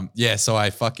then, so I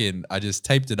just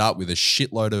taped it up with a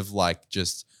shitload of like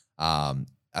just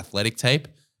athletic tape,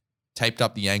 taped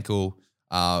up the ankle.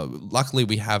 Luckily,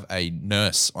 we have a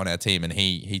nurse on our team, and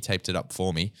he taped it up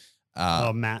for me.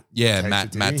 Matt. Yeah,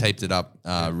 Matt taped it up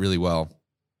really well,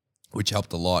 which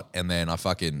helped a lot. And then I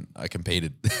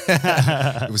competed.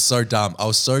 It was so dumb. I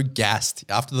was so gassed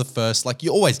after the first, like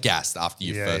you're always gassed after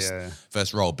your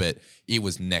first roll, but it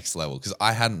was next level because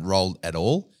I hadn't rolled at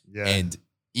all. Yeah. And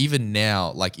even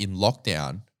now, like in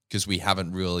lockdown, because we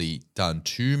haven't really done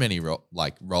too many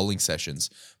rolling sessions,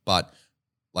 but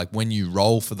like when you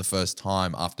roll for the first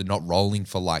time after not rolling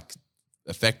for like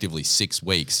effectively 6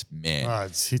 weeks, man. Oh,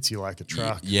 it hits you like a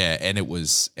truck. Yeah, and it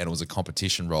was a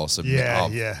competition roll. So oh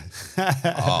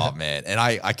man, and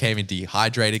I came in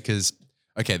dehydrated because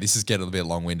this is getting a bit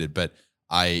long winded, but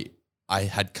I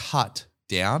had cut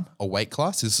down a weight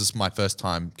class. This is my first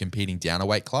time competing down a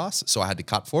weight class, so I had to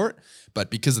cut for it. But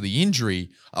because of the injury,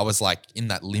 I was like in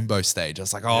that limbo stage. I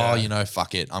was like,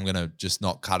 fuck it, I'm gonna just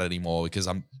not cut anymore because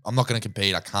I'm not gonna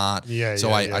compete. I can't.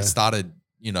 I started,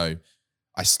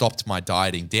 I stopped my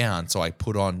dieting down, so I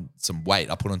put on some weight.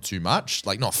 I put on too much,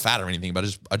 like not fat or anything, but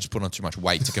I just put on too much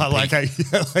weight to compete.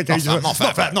 Not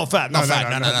fat. No,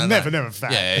 never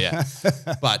fat. Yeah.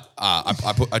 But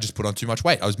I just put on too much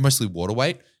weight. I was mostly water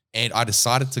weight, and I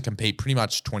decided to compete pretty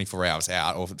much 24 hours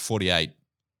out, or 48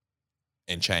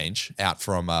 and change out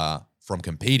from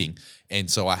competing,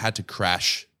 and so I had to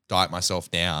crash diet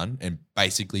myself down and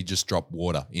basically just drop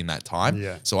water in that time.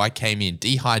 Yeah. So I came in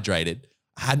dehydrated.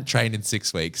 I hadn't trained in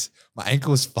 6 weeks. My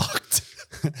ankle was fucked.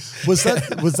 Was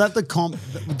that the comp?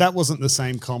 That wasn't the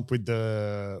same comp with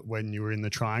when you were in the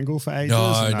triangle for ages?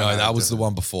 No, that was the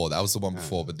one before.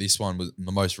 But this one was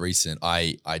the most recent.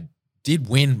 I did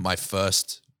win my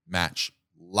first match.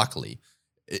 Luckily,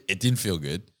 it didn't feel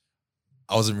good.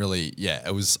 I wasn't really. Yeah,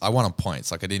 it was. I won on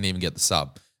points. Like I didn't even get the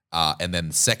sub. And then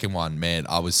the second one, man,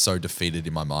 I was so defeated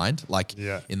in my mind,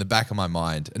 in the back of my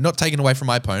mind, and not taken away from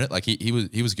my opponent. Like he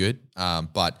was good.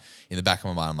 But in the back of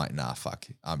my mind, I'm like, nah, fuck.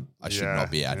 I should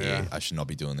not be out here. I should not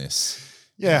be doing this.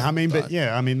 Yeah. I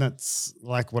mean, that's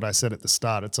like what I said at the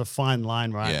start. It's a fine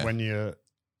line, right? Yeah.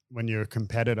 When you're a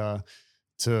competitor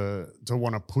to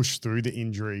want to push through the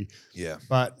injury. Yeah.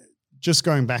 But just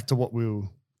going back to what we were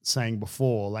saying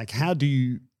before, like how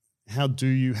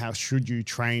should you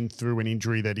train through an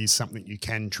injury that is something you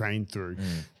can train through?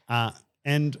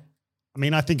 And I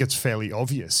mean, I think it's fairly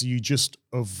obvious. You just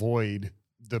avoid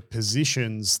the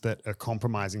positions that are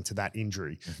compromising to that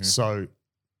injury. Mm-hmm. So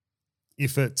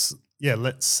if it's,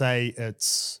 let's say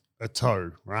it's a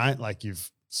toe, right? Like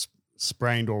you've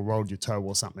sprained or rolled your toe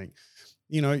or something,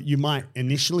 you might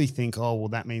initially think, oh, well,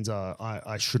 that means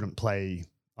I shouldn't play.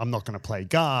 I'm not going to play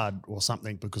guard or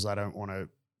something because I don't want to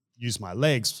use my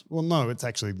legs. Well, no, it's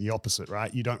actually the opposite,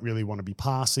 right? You don't really want to be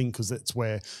passing because that's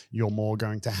where you're more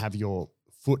going to have your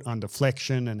foot under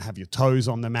flexion and have your toes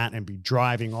on the mat and be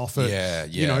driving off it.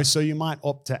 Yeah. So you might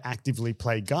opt to actively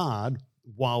play guard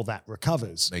while that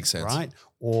recovers. Makes sense. Right?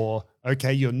 Or,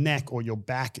 your neck or your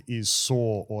back is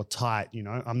sore or tight.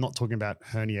 I'm not talking about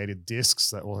herniated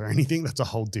discs or anything. That's a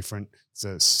whole different, it's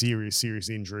a serious, serious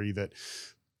injury that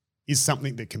is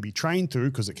something that can be trained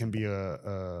through because it can be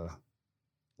I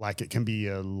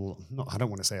don't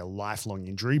want to say a lifelong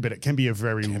injury, but it can be a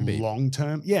very long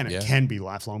term. Yeah, and it can be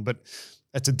lifelong, but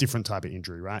it's a different type of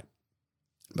injury, right?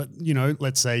 But,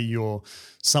 let's say you're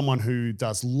someone who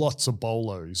does lots of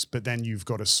bolos, but then you've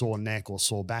got a sore neck or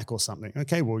sore back or something.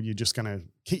 Okay, well, you're just going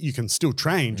to, you can still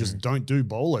train, just don't do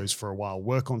bolos for a while,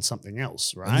 work on something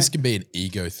else, right? And this can be an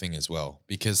ego thing as well,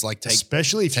 because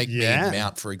take me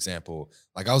Mount, for example.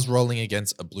 Like I was rolling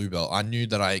against a blue belt. I knew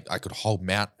that I could hold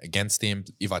Mount against him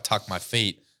if I tuck my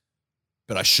feet,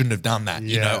 but I shouldn't have done that.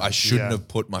 I shouldn't have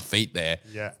put my feet there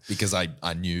because I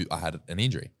knew I had an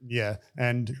injury. Yeah.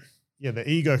 And the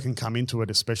ego can come into it,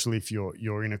 especially if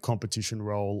you're in a competition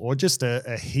role or just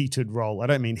a heated role. I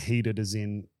don't mean heated as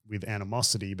in with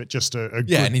animosity, but just a an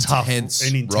good, tough,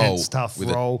 tough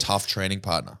with role, a tough training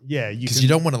partner. Yeah, because you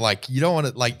don't want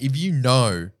to if you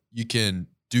know you can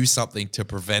do something to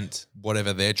prevent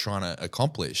whatever they're trying to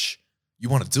accomplish, you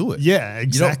want to do it. Yeah,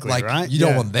 exactly. You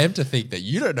don't want them to think that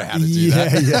you don't know how to do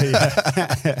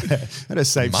that. Yeah. Gotta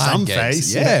save some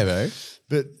face. Yeah, bro.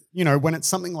 But when it's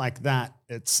something like that,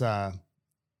 it's it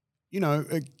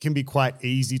can be quite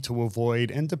easy to avoid.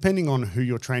 And depending on who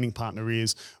your training partner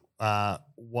is,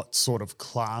 what sort of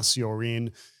class you're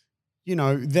in,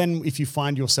 then if you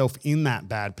find yourself in that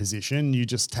bad position, you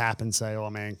just tap and say, oh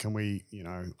man, can we,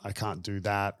 I can't do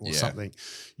that or something,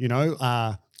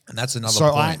 and that's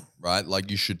another point, right? Like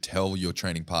you should tell your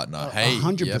training partner, hey,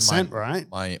 100%, right?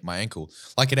 My ankle.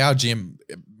 Like at our gym,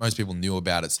 most people knew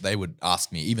about it. So they would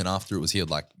ask me, even after it was healed,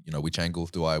 like, which ankle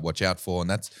do I watch out for? And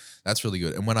that's really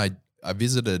good. And when I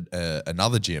visited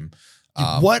another gym,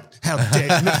 what? How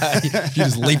dare you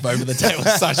just leap over the table,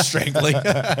 start strangling.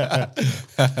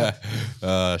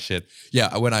 Oh shit.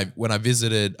 Yeah. When I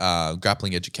visited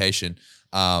grappling education,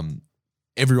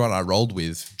 everyone I rolled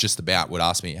with just about would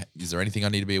ask me, is there anything I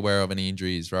need to be aware of? Any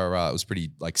injuries? Rah, rah. It was pretty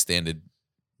standard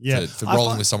for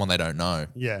rolling with someone they don't know.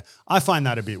 Yeah. I find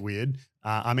that a bit weird.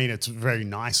 I mean, it's very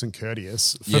nice and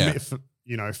courteous.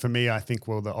 For me, I think,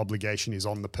 the obligation is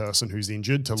on the person who's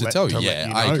injured to let you know.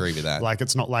 I agree with that. Like,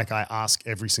 it's not like I ask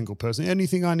every single person,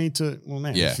 anything I need to,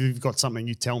 if you've got something,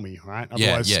 you tell me, right?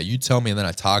 Otherwise, you tell me and then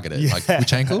I target it. Like,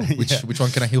 which ankle? Which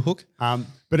one can I heel hook?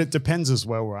 But it depends as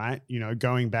well, right?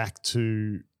 Going back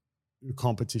to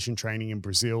competition training in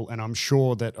Brazil, and I'm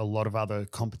sure that a lot of other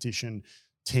competition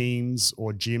teams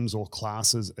or gyms or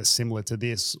classes are similar to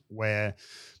this, where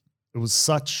it was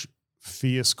such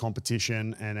fierce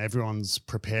competition and everyone's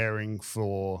preparing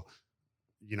for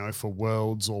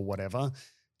worlds or whatever.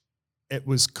 It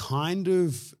was kind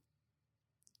of,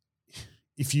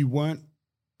 if you weren't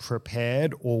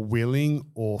prepared or willing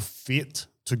or fit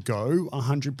to go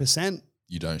 100%,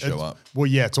 you don't show up. Well,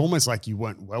 yeah, it's almost like you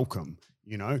weren't welcome,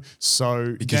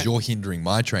 so because you're hindering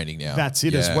my training now. That's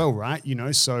it as well, right?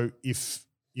 So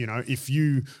if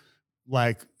you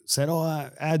like said, oh,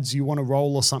 Ads, you want to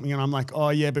roll or something? And I'm like, oh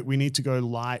yeah, but we need to go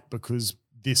light because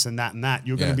this and that and that.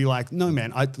 You're going to be like, no,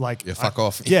 man, fuck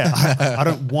off. Yeah, I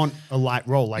don't want a light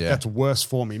roll. Like that's worse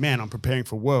for me, man. I'm preparing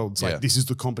for worlds. Like this is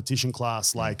the competition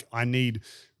class. Like I need,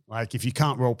 if you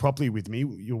can't roll properly with me,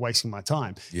 you're wasting my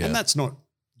time. Yeah. And that's not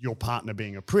your partner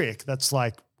being a prick. That's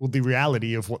the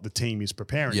reality of what the team is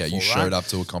preparing for. Yeah, you showed up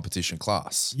to a competition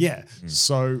class. Yeah.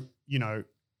 So,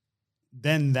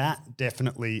 then that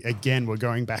definitely, again, we're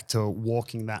going back to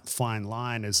walking that fine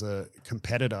line as a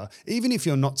competitor. Even if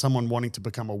you're not someone wanting to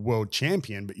become a world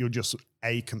champion, but you're just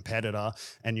a competitor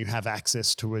and you have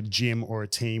access to a gym or a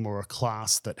team or a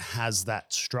class that has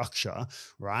that structure,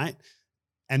 right?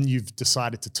 And you've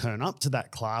decided to turn up to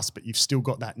that class, but you've still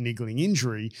got that niggling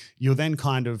injury, you're then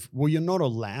you're not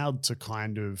allowed to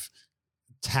kind of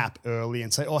tap early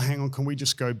and say, oh, hang on, can we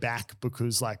just go back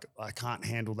because I can't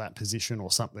handle that position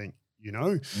or something.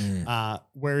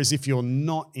 Whereas if you're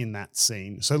not in that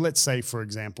scene, so let's say, for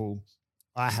example,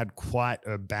 I had quite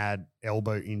a bad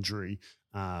elbow injury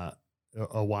a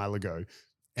while ago.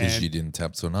 Because you didn't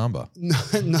tap to an armbar.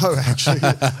 No, actually,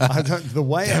 I don't. The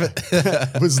way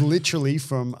it was literally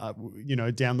from,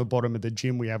 down the bottom of the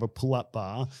gym, we have a pull-up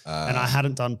bar, and I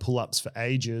hadn't done pull-ups for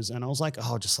ages, and I was like,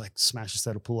 oh, just smash a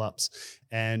set of pull-ups,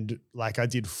 and I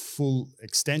did full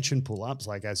extension pull-ups,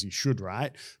 as you should,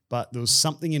 right? But there was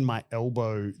something in my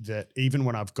elbow that even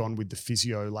when I've gone with the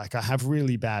physio, I have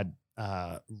really bad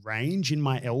range in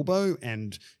my elbow,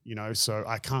 and so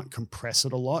I can't compress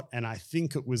it a lot, and I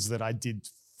think it was that I did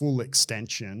full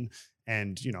extension,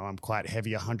 and I'm quite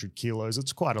heavy, 100 kilos.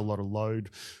 It's quite a lot of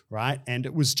load, right? And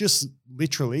it was just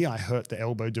literally I hurt the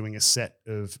elbow doing a set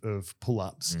of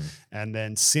pull-ups, and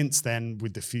then since then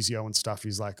with the physio and stuff,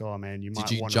 he's like, "Oh man, you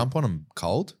might want to jump on him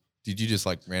cold." Did you just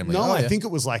randomly? No, I think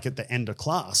it was at the end of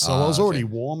class, so I was already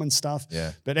warm and stuff.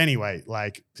 Yeah, but anyway,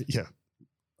 I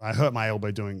hurt my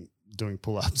elbow doing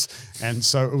pull-ups. And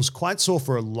so it was quite sore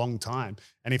for a long time.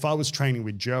 And if I was training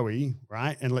with Joey,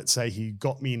 right, and let's say he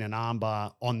got me in an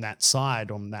armbar on that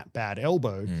side, on that bad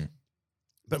elbow,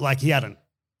 but he hadn't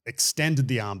extended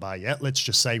the armbar yet. Let's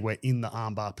just say we're in the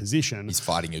armbar position. He's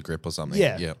fighting a grip or something.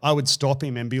 Yeah. I would stop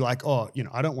him and be like, oh,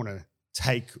 I don't want to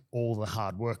take all the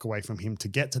hard work away from him to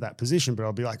get to that position, but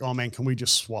I'll be like, oh man, can we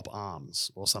just swap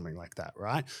arms or something like that,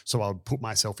 right? So I would put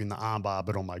myself in the armbar,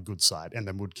 but on my good side, and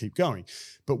then would keep going.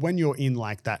 But when you're in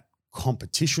that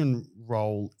competition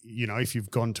role, if you've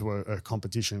gone to a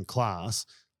competition class,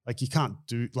 you can't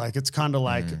do, it's kind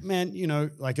of man,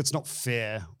 it's not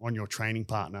fair on your training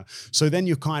partner. So then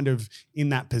you're kind of in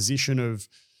that position of,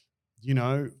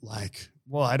 like,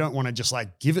 well, I don't want to just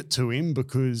like give it to him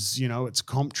because, it's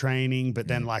comp training, but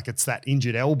then like it's that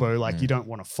injured elbow, like you don't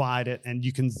want to fight it. And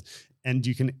you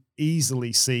can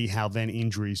easily see how then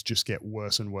injuries just get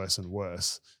worse and worse and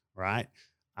worse. Right.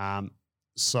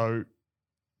 So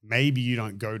maybe you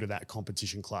don't go to that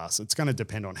competition class. It's going to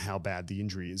depend on how bad the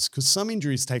injury is, because some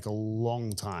injuries take a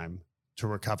long time to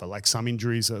recover. Like some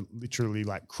injuries are literally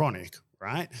like chronic,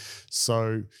 right?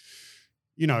 So,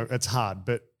 it's hard,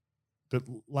 but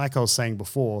like I was saying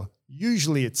before,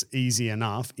 usually it's easy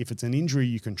enough. If it's an injury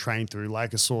you can train through,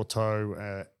 like a sore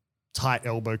toe, tight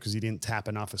elbow because you didn't tap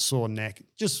enough, a sore neck,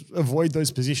 just avoid those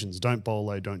positions. Don't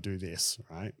bolo, don't do this,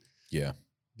 right? Yeah.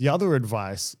 The other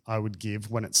advice I would give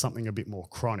when it's something a bit more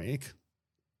chronic,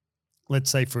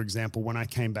 let's say, for example, when I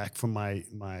came back from my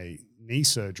knee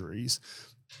surgeries,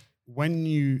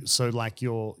 like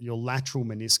your lateral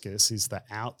meniscus is the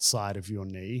outside of your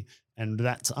knee, and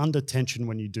that's under tension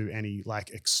when you do any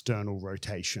like external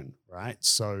rotation, right?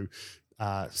 So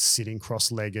sitting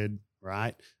cross-legged,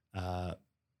 right? De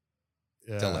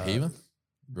La Riva?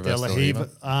 De La Riva.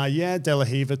 De La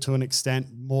Riva to an extent,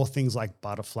 more things like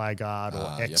butterfly guard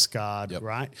or X guard,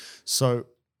 right? So,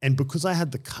 and because I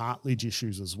had the cartilage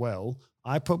issues as well,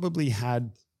 I probably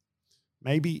had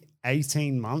maybe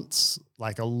 18 months,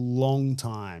 like a long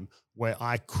time, where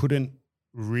I couldn't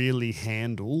really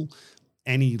handle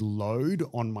any load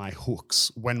on my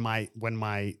hooks when my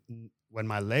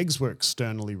legs were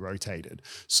externally rotated.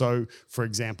 So, for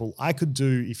example, I could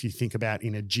do, if you think about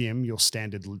in a gym, your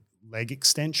standard leg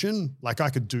extension, like I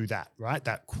could do that, right?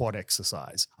 That quad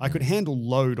exercise. I could handle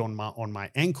load on my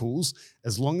ankles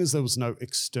as long as there was no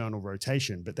external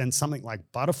rotation. But then something like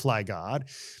butterfly guard,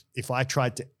 if I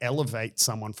tried to elevate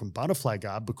someone from butterfly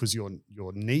guard, because your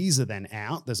knees are then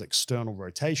out, there's external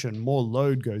rotation, more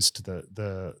load goes to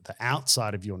the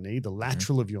outside of your knee, the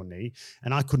lateral of your knee,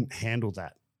 and I couldn't handle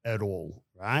that at all,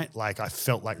 right? Like I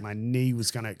felt like my knee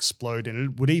was going to explode and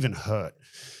it would even hurt.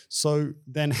 So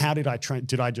then how did I train?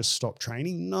 Did I just stop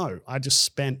training? No, I just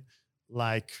spent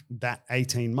like that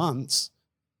 18 months,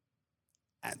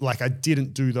 like I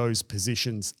didn't do those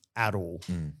positions at all.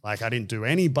 Like I didn't do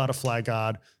any butterfly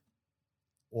guard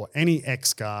or any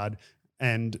X guard.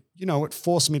 And, it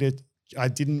forced me to, I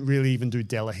didn't really even do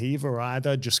De La Riva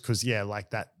either, just because,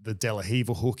 like that, the De La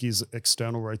Riva hook is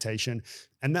external rotation.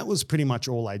 And that was pretty much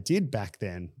all I did back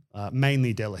then,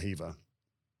 mainly De La Riva.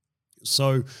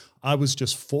 So I was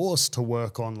just forced to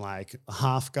work on like a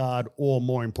half guard, or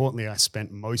more importantly, I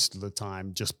spent most of the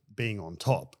time just being on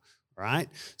top, right?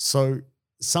 So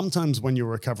sometimes when you're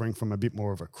recovering from a bit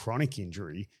more of a chronic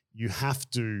injury, you have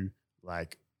to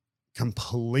like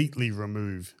completely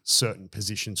remove certain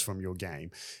positions from your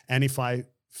game. And if I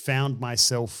found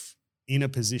myself in a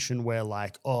position where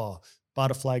like,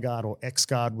 butterfly guard or X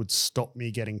guard would stop me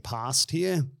getting past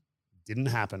here, didn't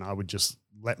happen. I would just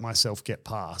let myself get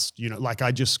past, like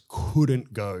I just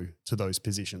couldn't go to those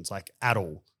positions like at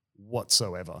all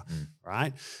whatsoever.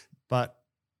 Right. But,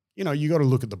 you got to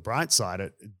look at the bright side.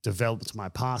 It developed my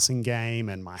passing game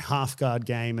and my half guard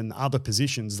game and other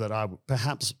positions that I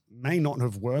perhaps may not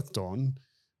have worked on,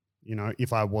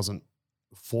 if I wasn't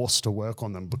forced to work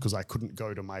on them because I couldn't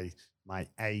go to my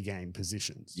A game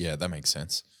positions. Yeah, that makes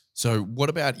sense. So what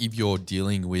about if you're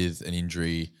dealing with an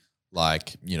injury,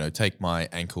 like, take my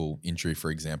ankle injury,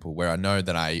 for example, where I know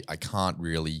that I can't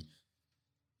really,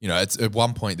 it's at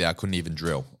one point there I couldn't even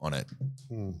drill on it.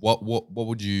 What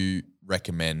would you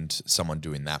recommend someone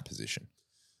do in that position?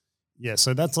 Yeah,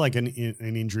 so that's like an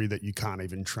injury that you can't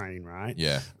even train, right?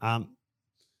 Yeah.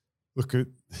 Look,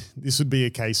 this would be a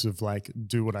case of like,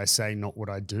 do what I say, not what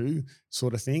I do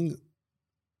sort of thing.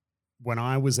 When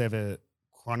I was ever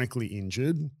chronically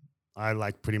injured, I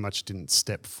like pretty much didn't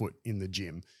step foot in the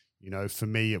gym. For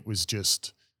me, it was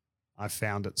just, I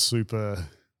found it super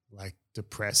like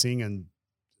depressing and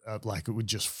like it would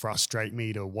just frustrate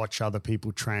me to watch other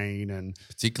people train, and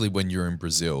particularly when you're in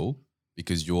Brazil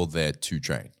because you're there to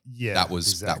train. Yeah, that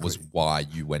was why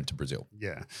you went to Brazil.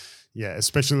 Yeah,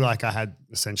 especially like I had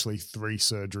essentially 3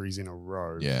 surgeries in a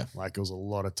row. Yeah, like it was a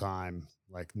lot of time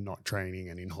like not training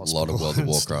and in hospital. A lot of World of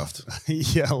Warcraft.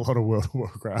 Yeah, a lot of World of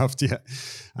Warcraft.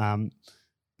 Yeah,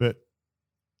 but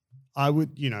I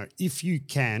would, if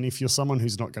you're someone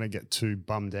who's not going to get too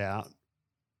bummed out,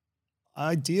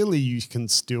 ideally you can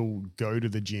still go to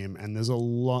the gym, and there's a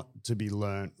lot to be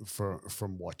learned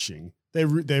from watching. There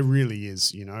really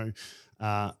is,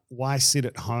 why sit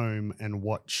at home and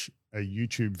watch a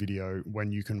YouTube video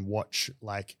when you can watch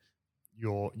like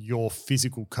your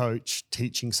physical coach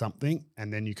teaching something,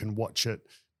 and then you can watch it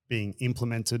being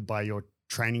implemented by your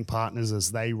training partners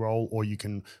as they roll, or you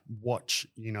can watch,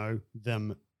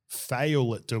 them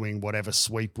fail at doing whatever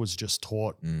sweep was just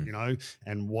taught, Mm. you know,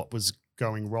 and what was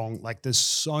going wrong. Like there's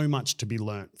so much to be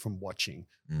learnt from watching,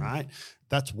 right?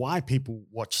 That's why people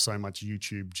watch so much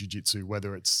YouTube jiu-jitsu,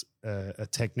 whether it's a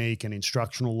technique and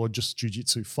instructional or just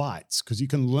jiu-jitsu fights, because you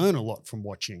can learn a lot from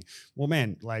watching. Well,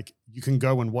 man, like you can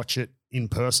go and watch it in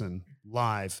person,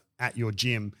 live at your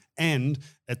gym, and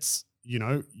it's, you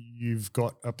know, you've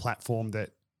got a platform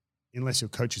that, unless your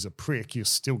coach is a prick, you're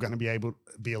still going to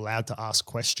be allowed to ask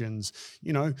questions.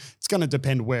 You know, it's going to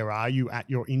depend, where are you at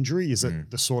your injury? Is it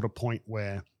the sort of point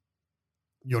where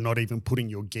you're not even putting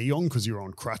your gi on because you're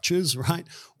on crutches, right?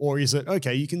 Or is it,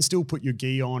 okay, you can still put your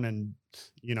gi on and,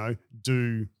 you know,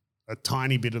 do a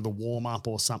tiny bit of the warm up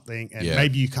or something. And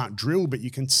maybe you can't drill, but you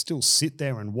can still sit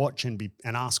there and watch and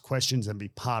ask questions and be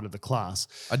part of the class.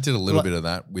 I did a little bit of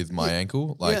that with my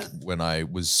ankle. Like when there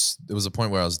was a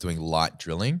point where I was doing light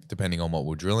drilling, depending on what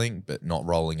we're drilling, but not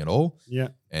rolling at all. Yeah.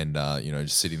 And, you know,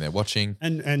 just sitting there watching.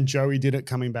 And Joey did it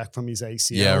coming back from his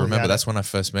ACL. Yeah, I remember that's when I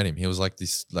first met him. He was like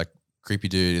this, like, creepy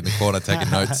dude in the corner taking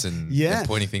notes and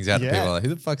pointing things out to people. Like, who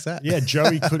the fuck's that? Yeah,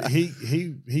 Joey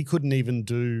he couldn't even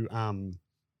do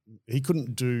he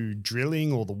couldn't do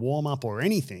drilling or the warm up or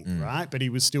anything, right? But he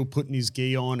was still putting his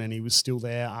gi on and he was still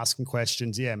there asking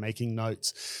questions, making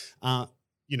notes,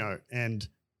 you know. And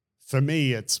for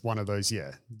me, it's one of those,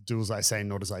 do as I say,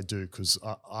 not as I do, because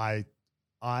I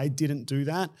didn't do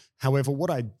that. However,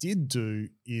 what I did do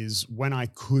is when I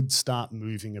could start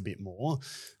moving a bit more,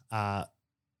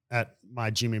 at my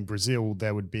gym in Brazil,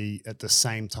 there would be at the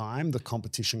same time the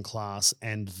competition class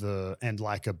and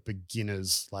like a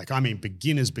beginners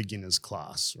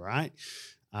class, right?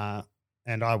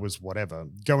 And I was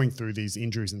going through these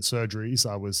injuries and surgeries.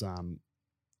 I was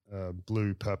a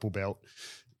blue purple belt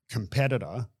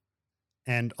competitor,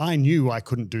 and I knew I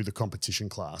couldn't do the competition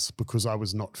class because I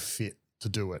was not fit to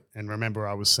do it. And remember,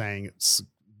 I was saying it's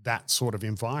that sort of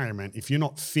environment. If you're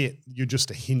not fit, you're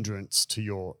just a hindrance to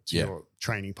your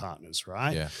training partners,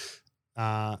 right?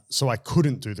 Yeah. So I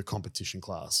couldn't do the competition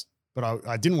class, but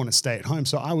I didn't want to stay at home.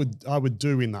 So I would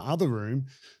do in the other room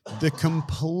the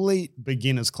complete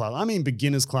beginners class. I mean,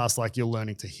 beginners class, like you're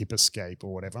learning to hip escape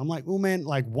or whatever. I'm like, well, man,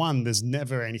 like there's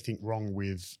never anything wrong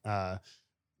with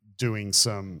doing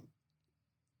some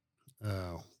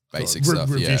basic stuff,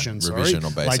 revision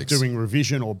or basics. Like doing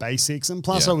revision or basics. And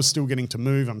plus I was still getting to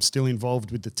move. I'm still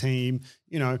involved with the team.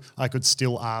 You know, I could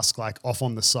still ask like off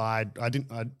on the side. I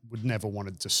would never want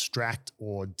to distract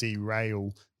or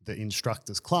derail the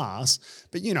instructor's class.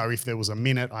 But, you know, if there was a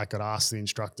minute, I could ask the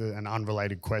instructor an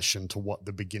unrelated question to what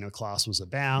the beginner class was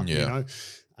about, you know.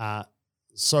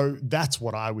 So that's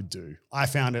what I would do. I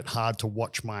found it hard to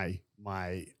watch my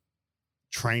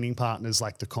training partners,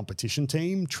 like the competition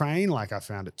team, train. Like I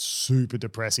found it super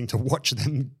depressing to watch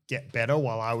them get better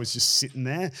while I was just sitting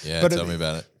there. Yeah, tell me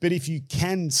about it. But if you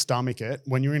can stomach it,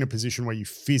 when you're in a position where you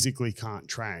physically can't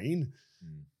train,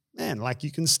 man, like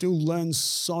you can still learn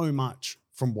so much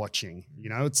from watching. You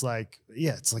know, it's like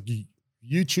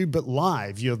YouTube, but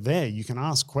live. You're there. You can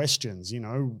ask questions, you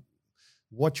know,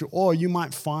 or you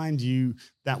might find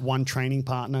that one training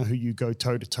partner who you go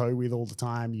toe to toe with all the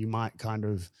time. You might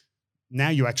now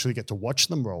you actually get to watch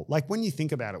them roll. Like when you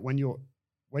think about it, when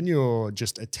you're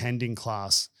just attending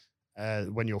class,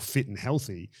 when you're fit and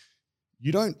healthy,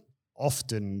 you don't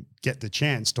often get the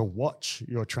chance to watch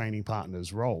your training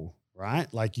partners roll,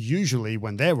 right? Like usually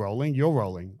when they're rolling, you're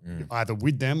rolling either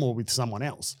with them or with someone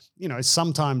else. You know,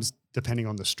 sometimes depending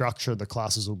on the structure, the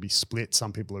classes will be split.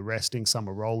 Some people are resting, some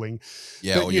are rolling.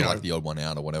 Yeah, but, or you're like the odd one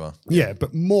out or whatever. Yeah,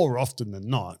 but more often than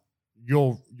not,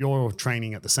 you're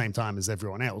training at the same time as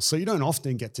everyone else. So you don't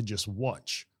often get to just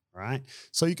watch, right?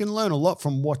 So you can learn a lot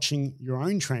from watching your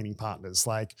own training partners.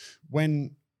 Like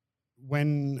when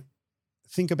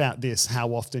think about this, how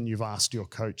often you've asked your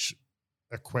coach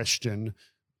a question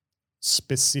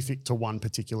specific to one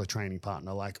particular training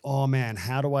partner. Like, oh man,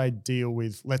 how do I deal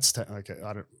with,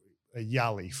 a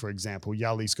Yali, for example.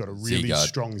 Yali's got a really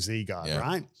strong Z-guard,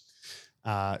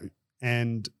 right?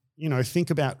 And you know, think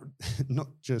about not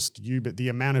just you, but the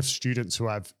amount of students who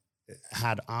I've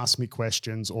had ask me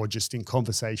questions or just in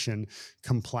conversation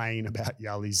complain about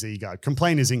Yali Z-guard.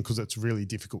 Complain is in because it's really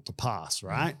difficult to pass,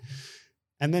 right?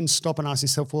 And then stop and ask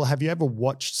yourself, well, have you ever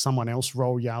watched someone else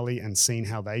roll Yali and seen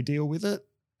how they deal with it?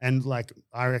 And like,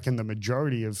 I reckon the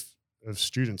majority of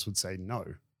students would say no,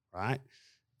 right?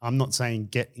 I'm not saying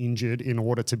get injured in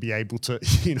order to be able to,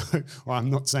 you know, or I'm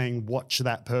not saying watch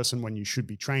that person when you should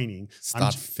be training.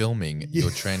 Start filming your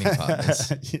training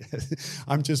partners.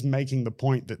 I'm just making the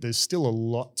point that there's still a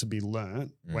lot to be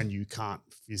learnt when you can't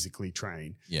physically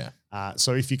train. Yeah.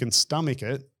 So if you can stomach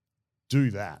it, do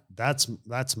that. That's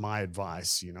my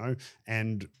advice,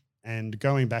 and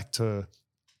going back to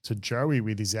Joey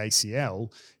with his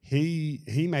ACL,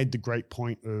 he made the great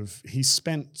point of he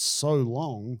spent so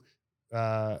long,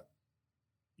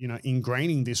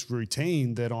 ingraining this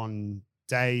routine that on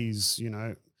days,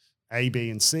 A, B,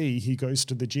 and C, he goes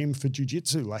to the gym for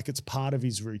jiu-jitsu. Like it's part of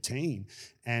his routine.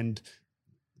 And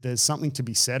there's something to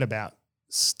be said about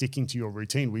sticking to your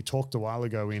routine. We talked a while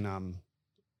ago in, I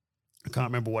can't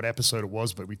remember what episode it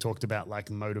was, but we talked about like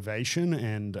motivation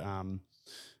and,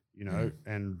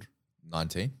 and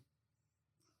 19.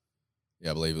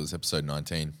 Yeah, I believe it was episode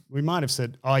 19. We might have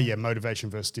said, motivation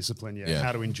versus discipline. Yeah.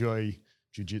 How to enjoy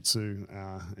jiu-jitsu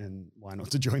and why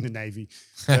not to join the Navy.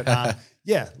 But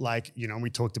we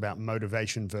talked about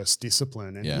motivation versus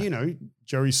discipline. And,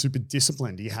 Joey's super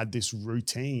disciplined. He had this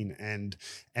routine and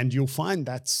you'll find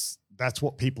that's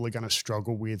what people are going to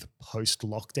struggle with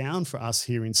post-lockdown for us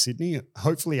here in Sydney.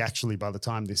 Hopefully, actually, by the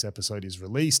time this episode is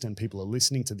released and people are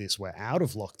listening to this, we're out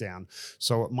of lockdown.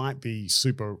 So it might be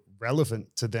super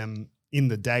relevant to them in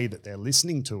the day that they're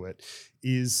listening to it,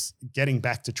 is getting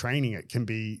back to training. It can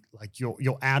be like you're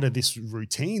out of this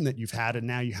routine that you've had and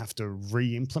now you have to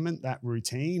re-implement that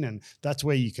routine. And that's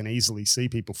where you can easily see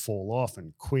people fall off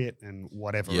and quit and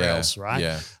whatever else, right?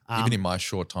 Yeah. Even in my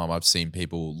short time, I've seen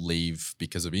people leave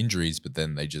because of injuries, but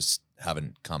then they just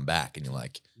haven't come back. And you're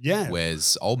like,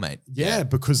 where's old mate? Yeah,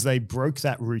 because they broke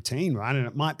that routine, right? And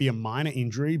it might be a minor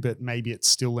injury, but maybe it's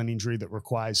still an injury that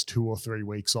requires 2 or 3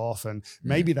 weeks off. And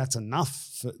maybe that's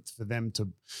enough for them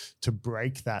to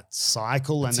break that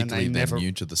cycle. And then they never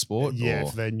new to the sport. Yeah,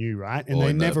 if they're new, right? And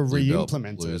they never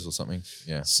re-implement it. Or something.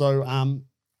 Yeah. So,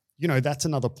 that's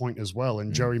another point as well.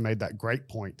 And Joey made that great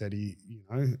point that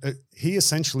he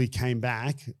essentially came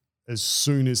back as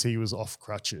soon as he was off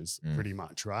crutches, pretty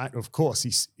much, right? Of course,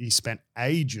 he spent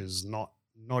ages not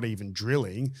even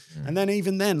drilling. And then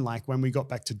even then, like when we got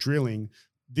back to drilling,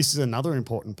 this is another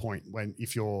important point when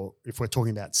if we're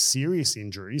talking about serious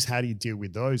injuries, how do you deal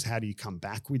with those? How do you come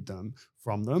back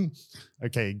from them?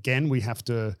 Okay, again, we have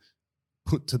to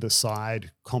put to the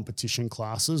side competition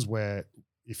classes where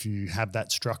if you have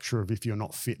that structure of if you're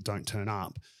not fit, don't turn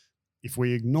up. If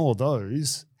we ignore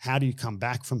those, how do you come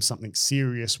back from something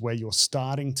serious where you're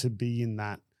starting to be in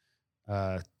that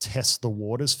test the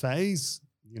waters phase,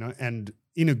 and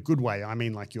in a good way? I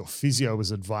mean, like your physio has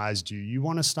advised you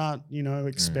want to start,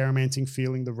 experimenting,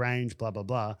 feeling the range, blah, blah,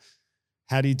 blah.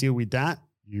 How do you deal with that?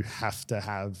 You have to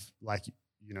have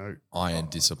iron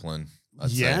discipline.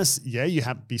 Yes. Yeah. You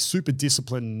have to be super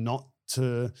disciplined not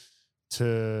to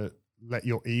let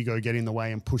your ego get in the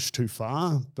way and push too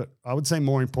far. But I would say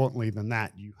more importantly than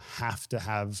that, you have to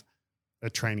have a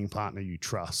training partner you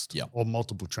trust or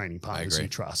multiple training partners you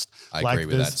trust. I agree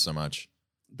with that so much.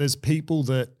 There's people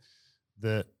that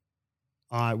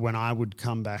when I would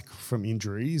come back from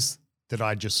injuries that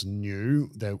I just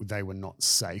knew that they were not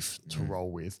safe to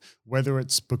roll with, whether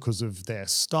it's because of their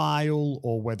style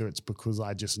or whether it's because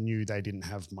I just knew they didn't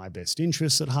have my best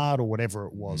interests at heart or whatever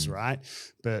it was, right?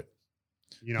 But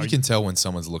you can tell when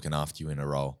someone's looking after you in a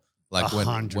role. Like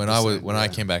when I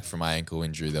came back from my ankle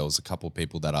injury, there was a couple of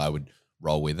people that I would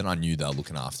roll with, and I knew they were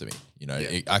looking after me.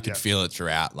 I could feel it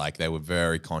throughout. Like they were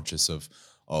very conscious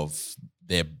of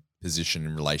their position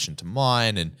in relation to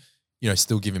mine, and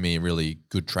still giving me a really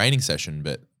good training session,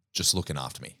 but just looking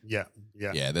after me. Yeah,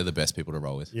 they're the best people to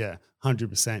roll with. Yeah,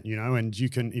 100%. And you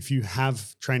can, if you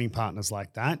have training partners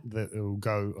like that it will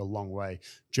go a long way.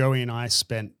 Joey and I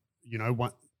spent,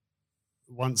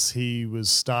 once he was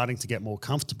starting to get more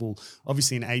comfortable,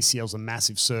 obviously an ACL is a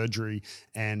massive surgery,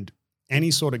 and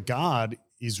any sort of guard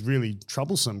is really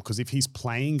troublesome because if he's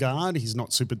playing guard, he's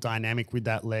not super dynamic with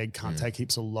that leg, can't take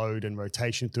heaps of load and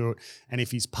rotation through it. And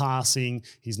if he's passing,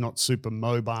 he's not super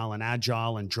mobile and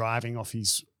agile and driving off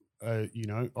his,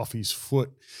 off his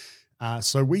foot.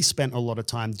 So we spent a lot of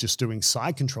time just doing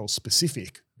side control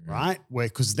specific, right?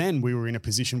 Because then we were in a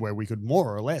position where we could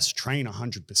more or less train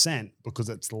 100% because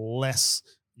it's less,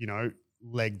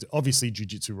 legged. Obviously,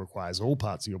 jiu-jitsu requires all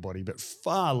parts of your body, but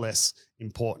far less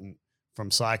important from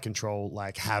side control,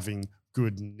 like having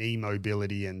good knee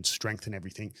mobility and strength and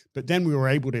everything. But then we were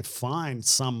able to find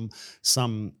some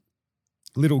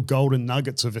little golden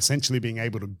nuggets of essentially being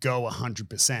able to go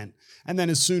 100%. And then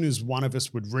as soon as one of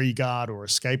us would re-guard or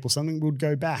escape or something, we'd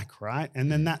go back, right?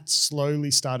 And then that slowly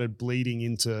started bleeding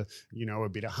into, a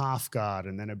bit of half guard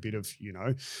and then a bit of,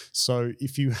 so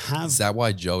if you have... Is that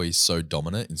why Joey's so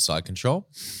dominant in side control?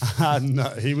 No,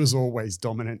 he was always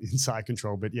dominant in side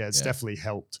control, but it's definitely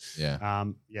helped. Yeah.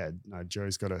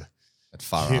 Joey's got a... That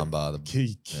far armbar.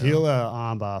 Killer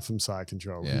armbar from side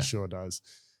control. Yeah. He sure does.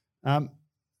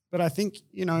 But I think,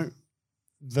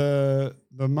 the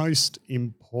most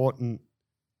important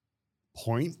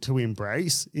point to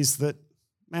embrace is that,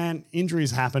 man,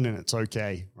 injuries happen and it's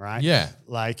okay, right? Yeah.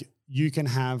 Like you can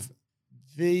have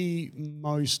the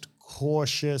most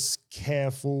cautious,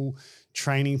 careful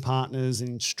training partners,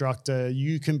 instructor.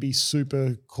 You can be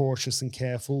super cautious and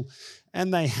careful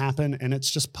and they happen and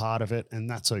it's just part of it and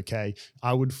that's okay.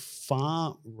 I would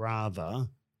far rather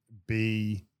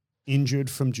be injured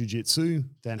from jiu-jitsu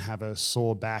than have a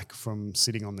sore back from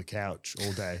sitting on the couch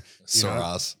all day. Sore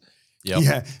ass. Yep.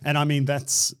 Yeah. And I mean,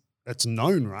 that's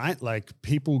known, right? Like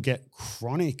people get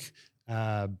chronic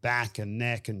back and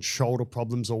neck and shoulder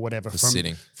problems or whatever from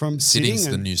sitting. From Sitting's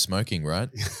sitting. the new smoking, right?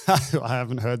 I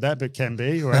haven't heard that, but can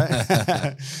be,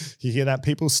 right? You hear that?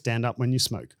 People stand up when you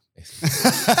smoke.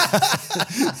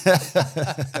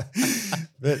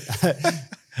 But,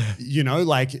 you know,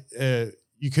 like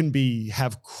you can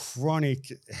have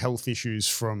chronic health issues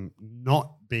from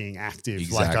not being active.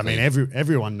 Exactly. Like, I mean,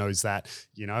 everyone knows that,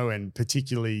 you know, and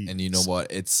particularly. And you know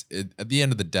what? At the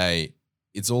end of the day,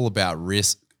 it's all about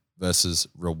risk versus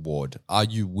reward. Are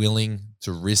you willing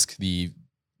to risk the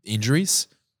injuries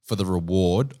for the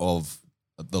reward of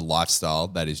the lifestyle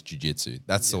that is jiu-jitsu?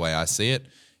 That's the way I see it.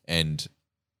 And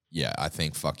yeah, I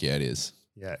think fuck yeah, it is.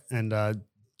 Yeah. And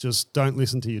just don't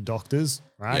listen to your doctors,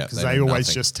 right? Yeah, Because they always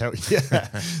nothing. just tell you.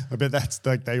 Yeah. I bet that's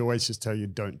like they always just tell you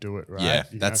don't do it, right? Yeah,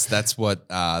 You that's what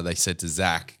they said to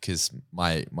Zach, because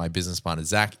my business partner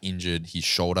Zach injured his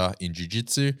shoulder in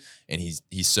jiu-jitsu, and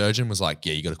his surgeon was like,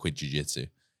 yeah, you got to quit jiu-jitsu.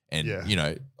 And, you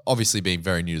know, obviously being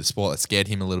very new to the sport, that scared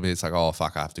him a little bit. It's like, oh,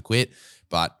 fuck, I have to quit.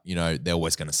 But, you know, they're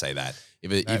always going to say that.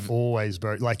 If always,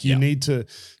 bro. Like you need to,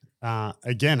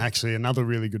 again, actually another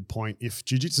really good point. If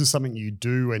jiu-jitsu is something you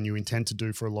do and you intend to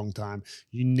do for a long time,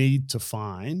 you need to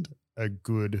find a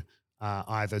good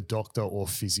either doctor or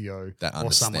physio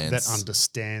or someone that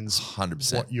understands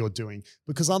 100%. what you're doing.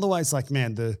 Because otherwise, like,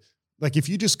 man, like if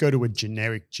you just go to a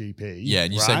generic GP. Yeah,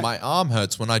 and you say, my arm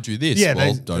hurts when I do this. Yeah,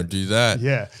 well, don't do that.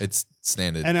 Yeah. It's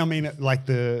standard. And I mean, like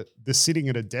the sitting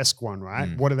at a desk one, right?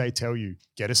 What do they tell you?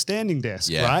 Get a standing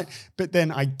desk, right? But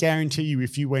then I guarantee you,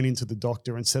 if you went into the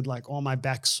doctor and said like, oh, my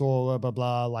back's sore, blah,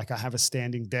 blah, like I have a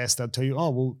standing desk, they'll tell you,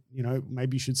 oh, well, you know,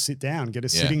 maybe you should sit down, get a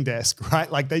sitting desk,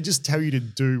 right? Like they just tell you to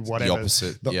do whatever. The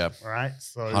opposite, Right?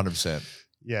 So 100%.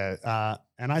 Yeah.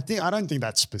 And I don't think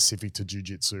that's specific to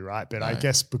jiu-jitsu, right? But I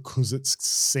guess because it's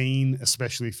seen,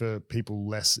 especially for people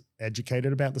less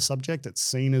educated about the subject, it's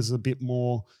seen as a bit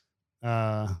more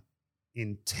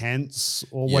intense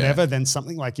or whatever than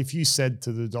something like if you said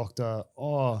to the doctor,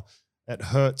 oh, it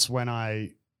hurts when I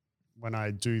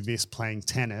do this playing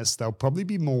tennis, they'll probably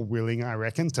be more willing, I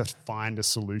reckon, to find a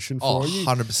solution for you.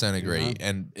 100% agree. You know?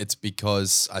 And it's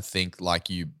because I think,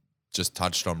 like you just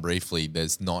touched on briefly,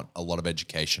 there's not a lot of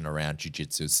education around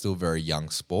jiu-jitsu. It's still a very young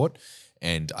sport.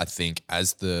 And I think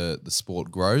as the sport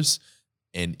grows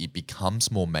and it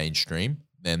becomes more mainstream,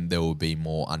 then there will be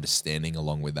more understanding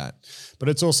along with that. But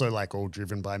it's also like all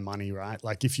driven by money, right?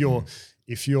 Like if you're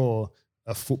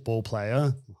a football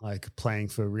player, like playing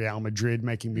for Real Madrid,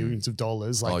 making millions of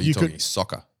dollars, like you're talking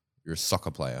soccer. You're a soccer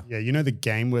player. Yeah, you know the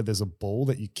game where there's a ball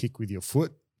that you kick with your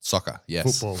foot? Soccer,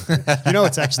 yes. Football. You know,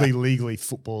 it's actually legally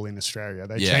football in Australia.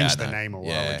 They changed the name a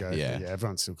while ago. Yeah. But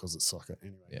everyone still calls it soccer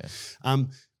anyway. Yeah.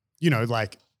 You know,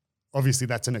 like obviously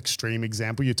that's an extreme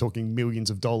example. You're talking millions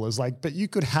of dollars. Like, but you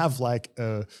could have like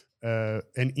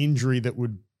an injury that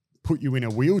would put you in a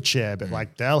wheelchair, but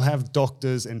like they'll have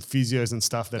doctors and physios and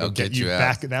stuff that'll get you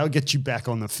back. They'll get you back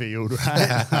on the field,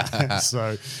 right?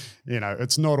 So, you know,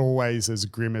 it's not always as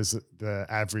grim as the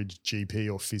average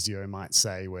GP or physio might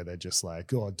say, where they're just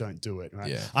like, oh, don't do it, right?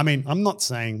 Yeah. I mean, I'm not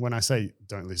saying when I say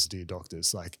don't listen to your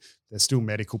doctors, like they're still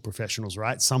medical professionals,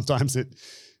 right? Sometimes it,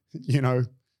 you know,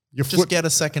 your just get a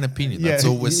second opinion. That's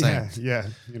all we're saying. Yeah.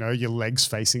 You know, your legs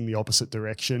facing the opposite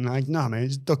direction. Like, no, man,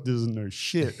 this doctor doesn't know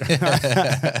shit.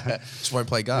 Just won't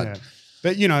play guard. Yeah.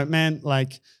 But, you know, man,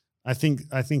 like I think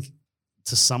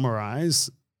to summarize,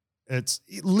 it's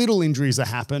little injuries that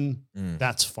happen.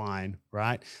 That's fine,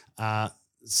 right?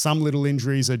 Some little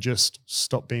injuries are just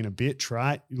stop being a bitch,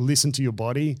 right? You listen to your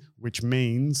body, which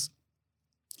means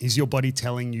is your body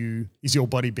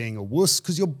being a wuss?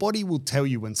 Because your body will tell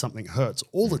you when something hurts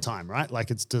all the time, right? Like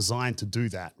it's designed to do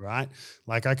that, right?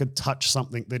 Like I could touch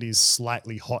something that is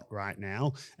slightly hot right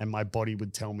now and my body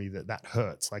would tell me that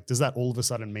hurts. Like, does that all of a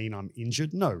sudden mean I'm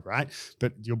injured? No, right?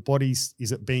 But your body's,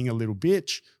 is it being a little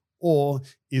bitch or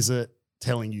is it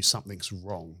telling you something's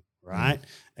wrong, right?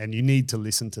 And you need to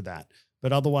listen to that.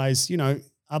 But otherwise, you know,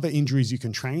 other injuries you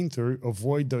can train through,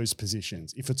 avoid those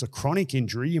positions. If it's a chronic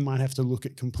injury, you might have to look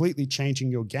at completely changing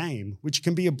your game, which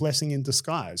can be a blessing in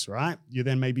disguise, right? You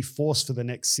then may be forced for the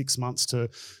next 6 months to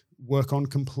work on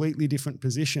completely different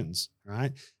positions,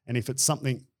 right? And if it's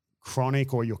something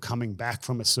chronic or you're coming back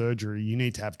from a surgery, you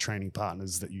need to have training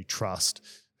partners that you trust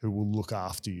who will look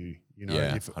after you, you know,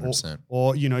 yeah, 100%.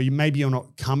 Or, you know, you're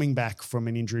not coming back from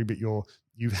an injury, but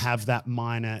you have that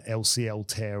minor LCL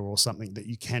tear or something that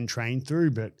you can train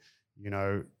through, but you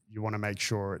know, you want to make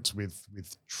sure it's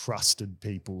with trusted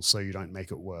people so you don't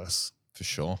make it worse. For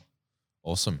sure.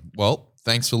 Awesome. Well,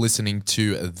 thanks for listening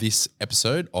to this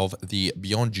episode of the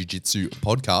Beyond Jiu-Jitsu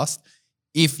podcast.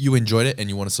 If you enjoyed it and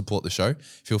you want to support the show,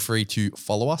 feel free to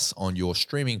follow us on your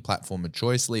streaming platform of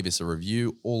choice. Leave us a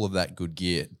review. All of that good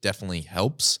gear definitely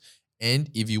helps.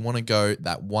 And if you want to go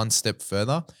that one step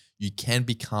further, you can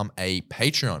become a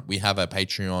Patreon. We have a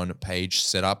Patreon page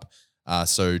set up.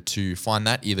 So to find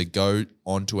that, either go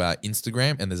onto our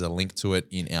Instagram and there's a link to it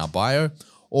in our bio,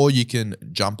 or you can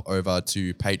jump over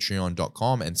to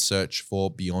patreon.com and search for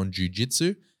Beyond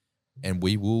Jiu-Jitsu, and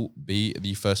we will be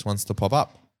the first ones to pop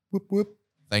up. Whoop, whoop.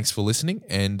 Thanks for listening,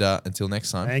 and until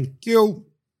next time. Thank you.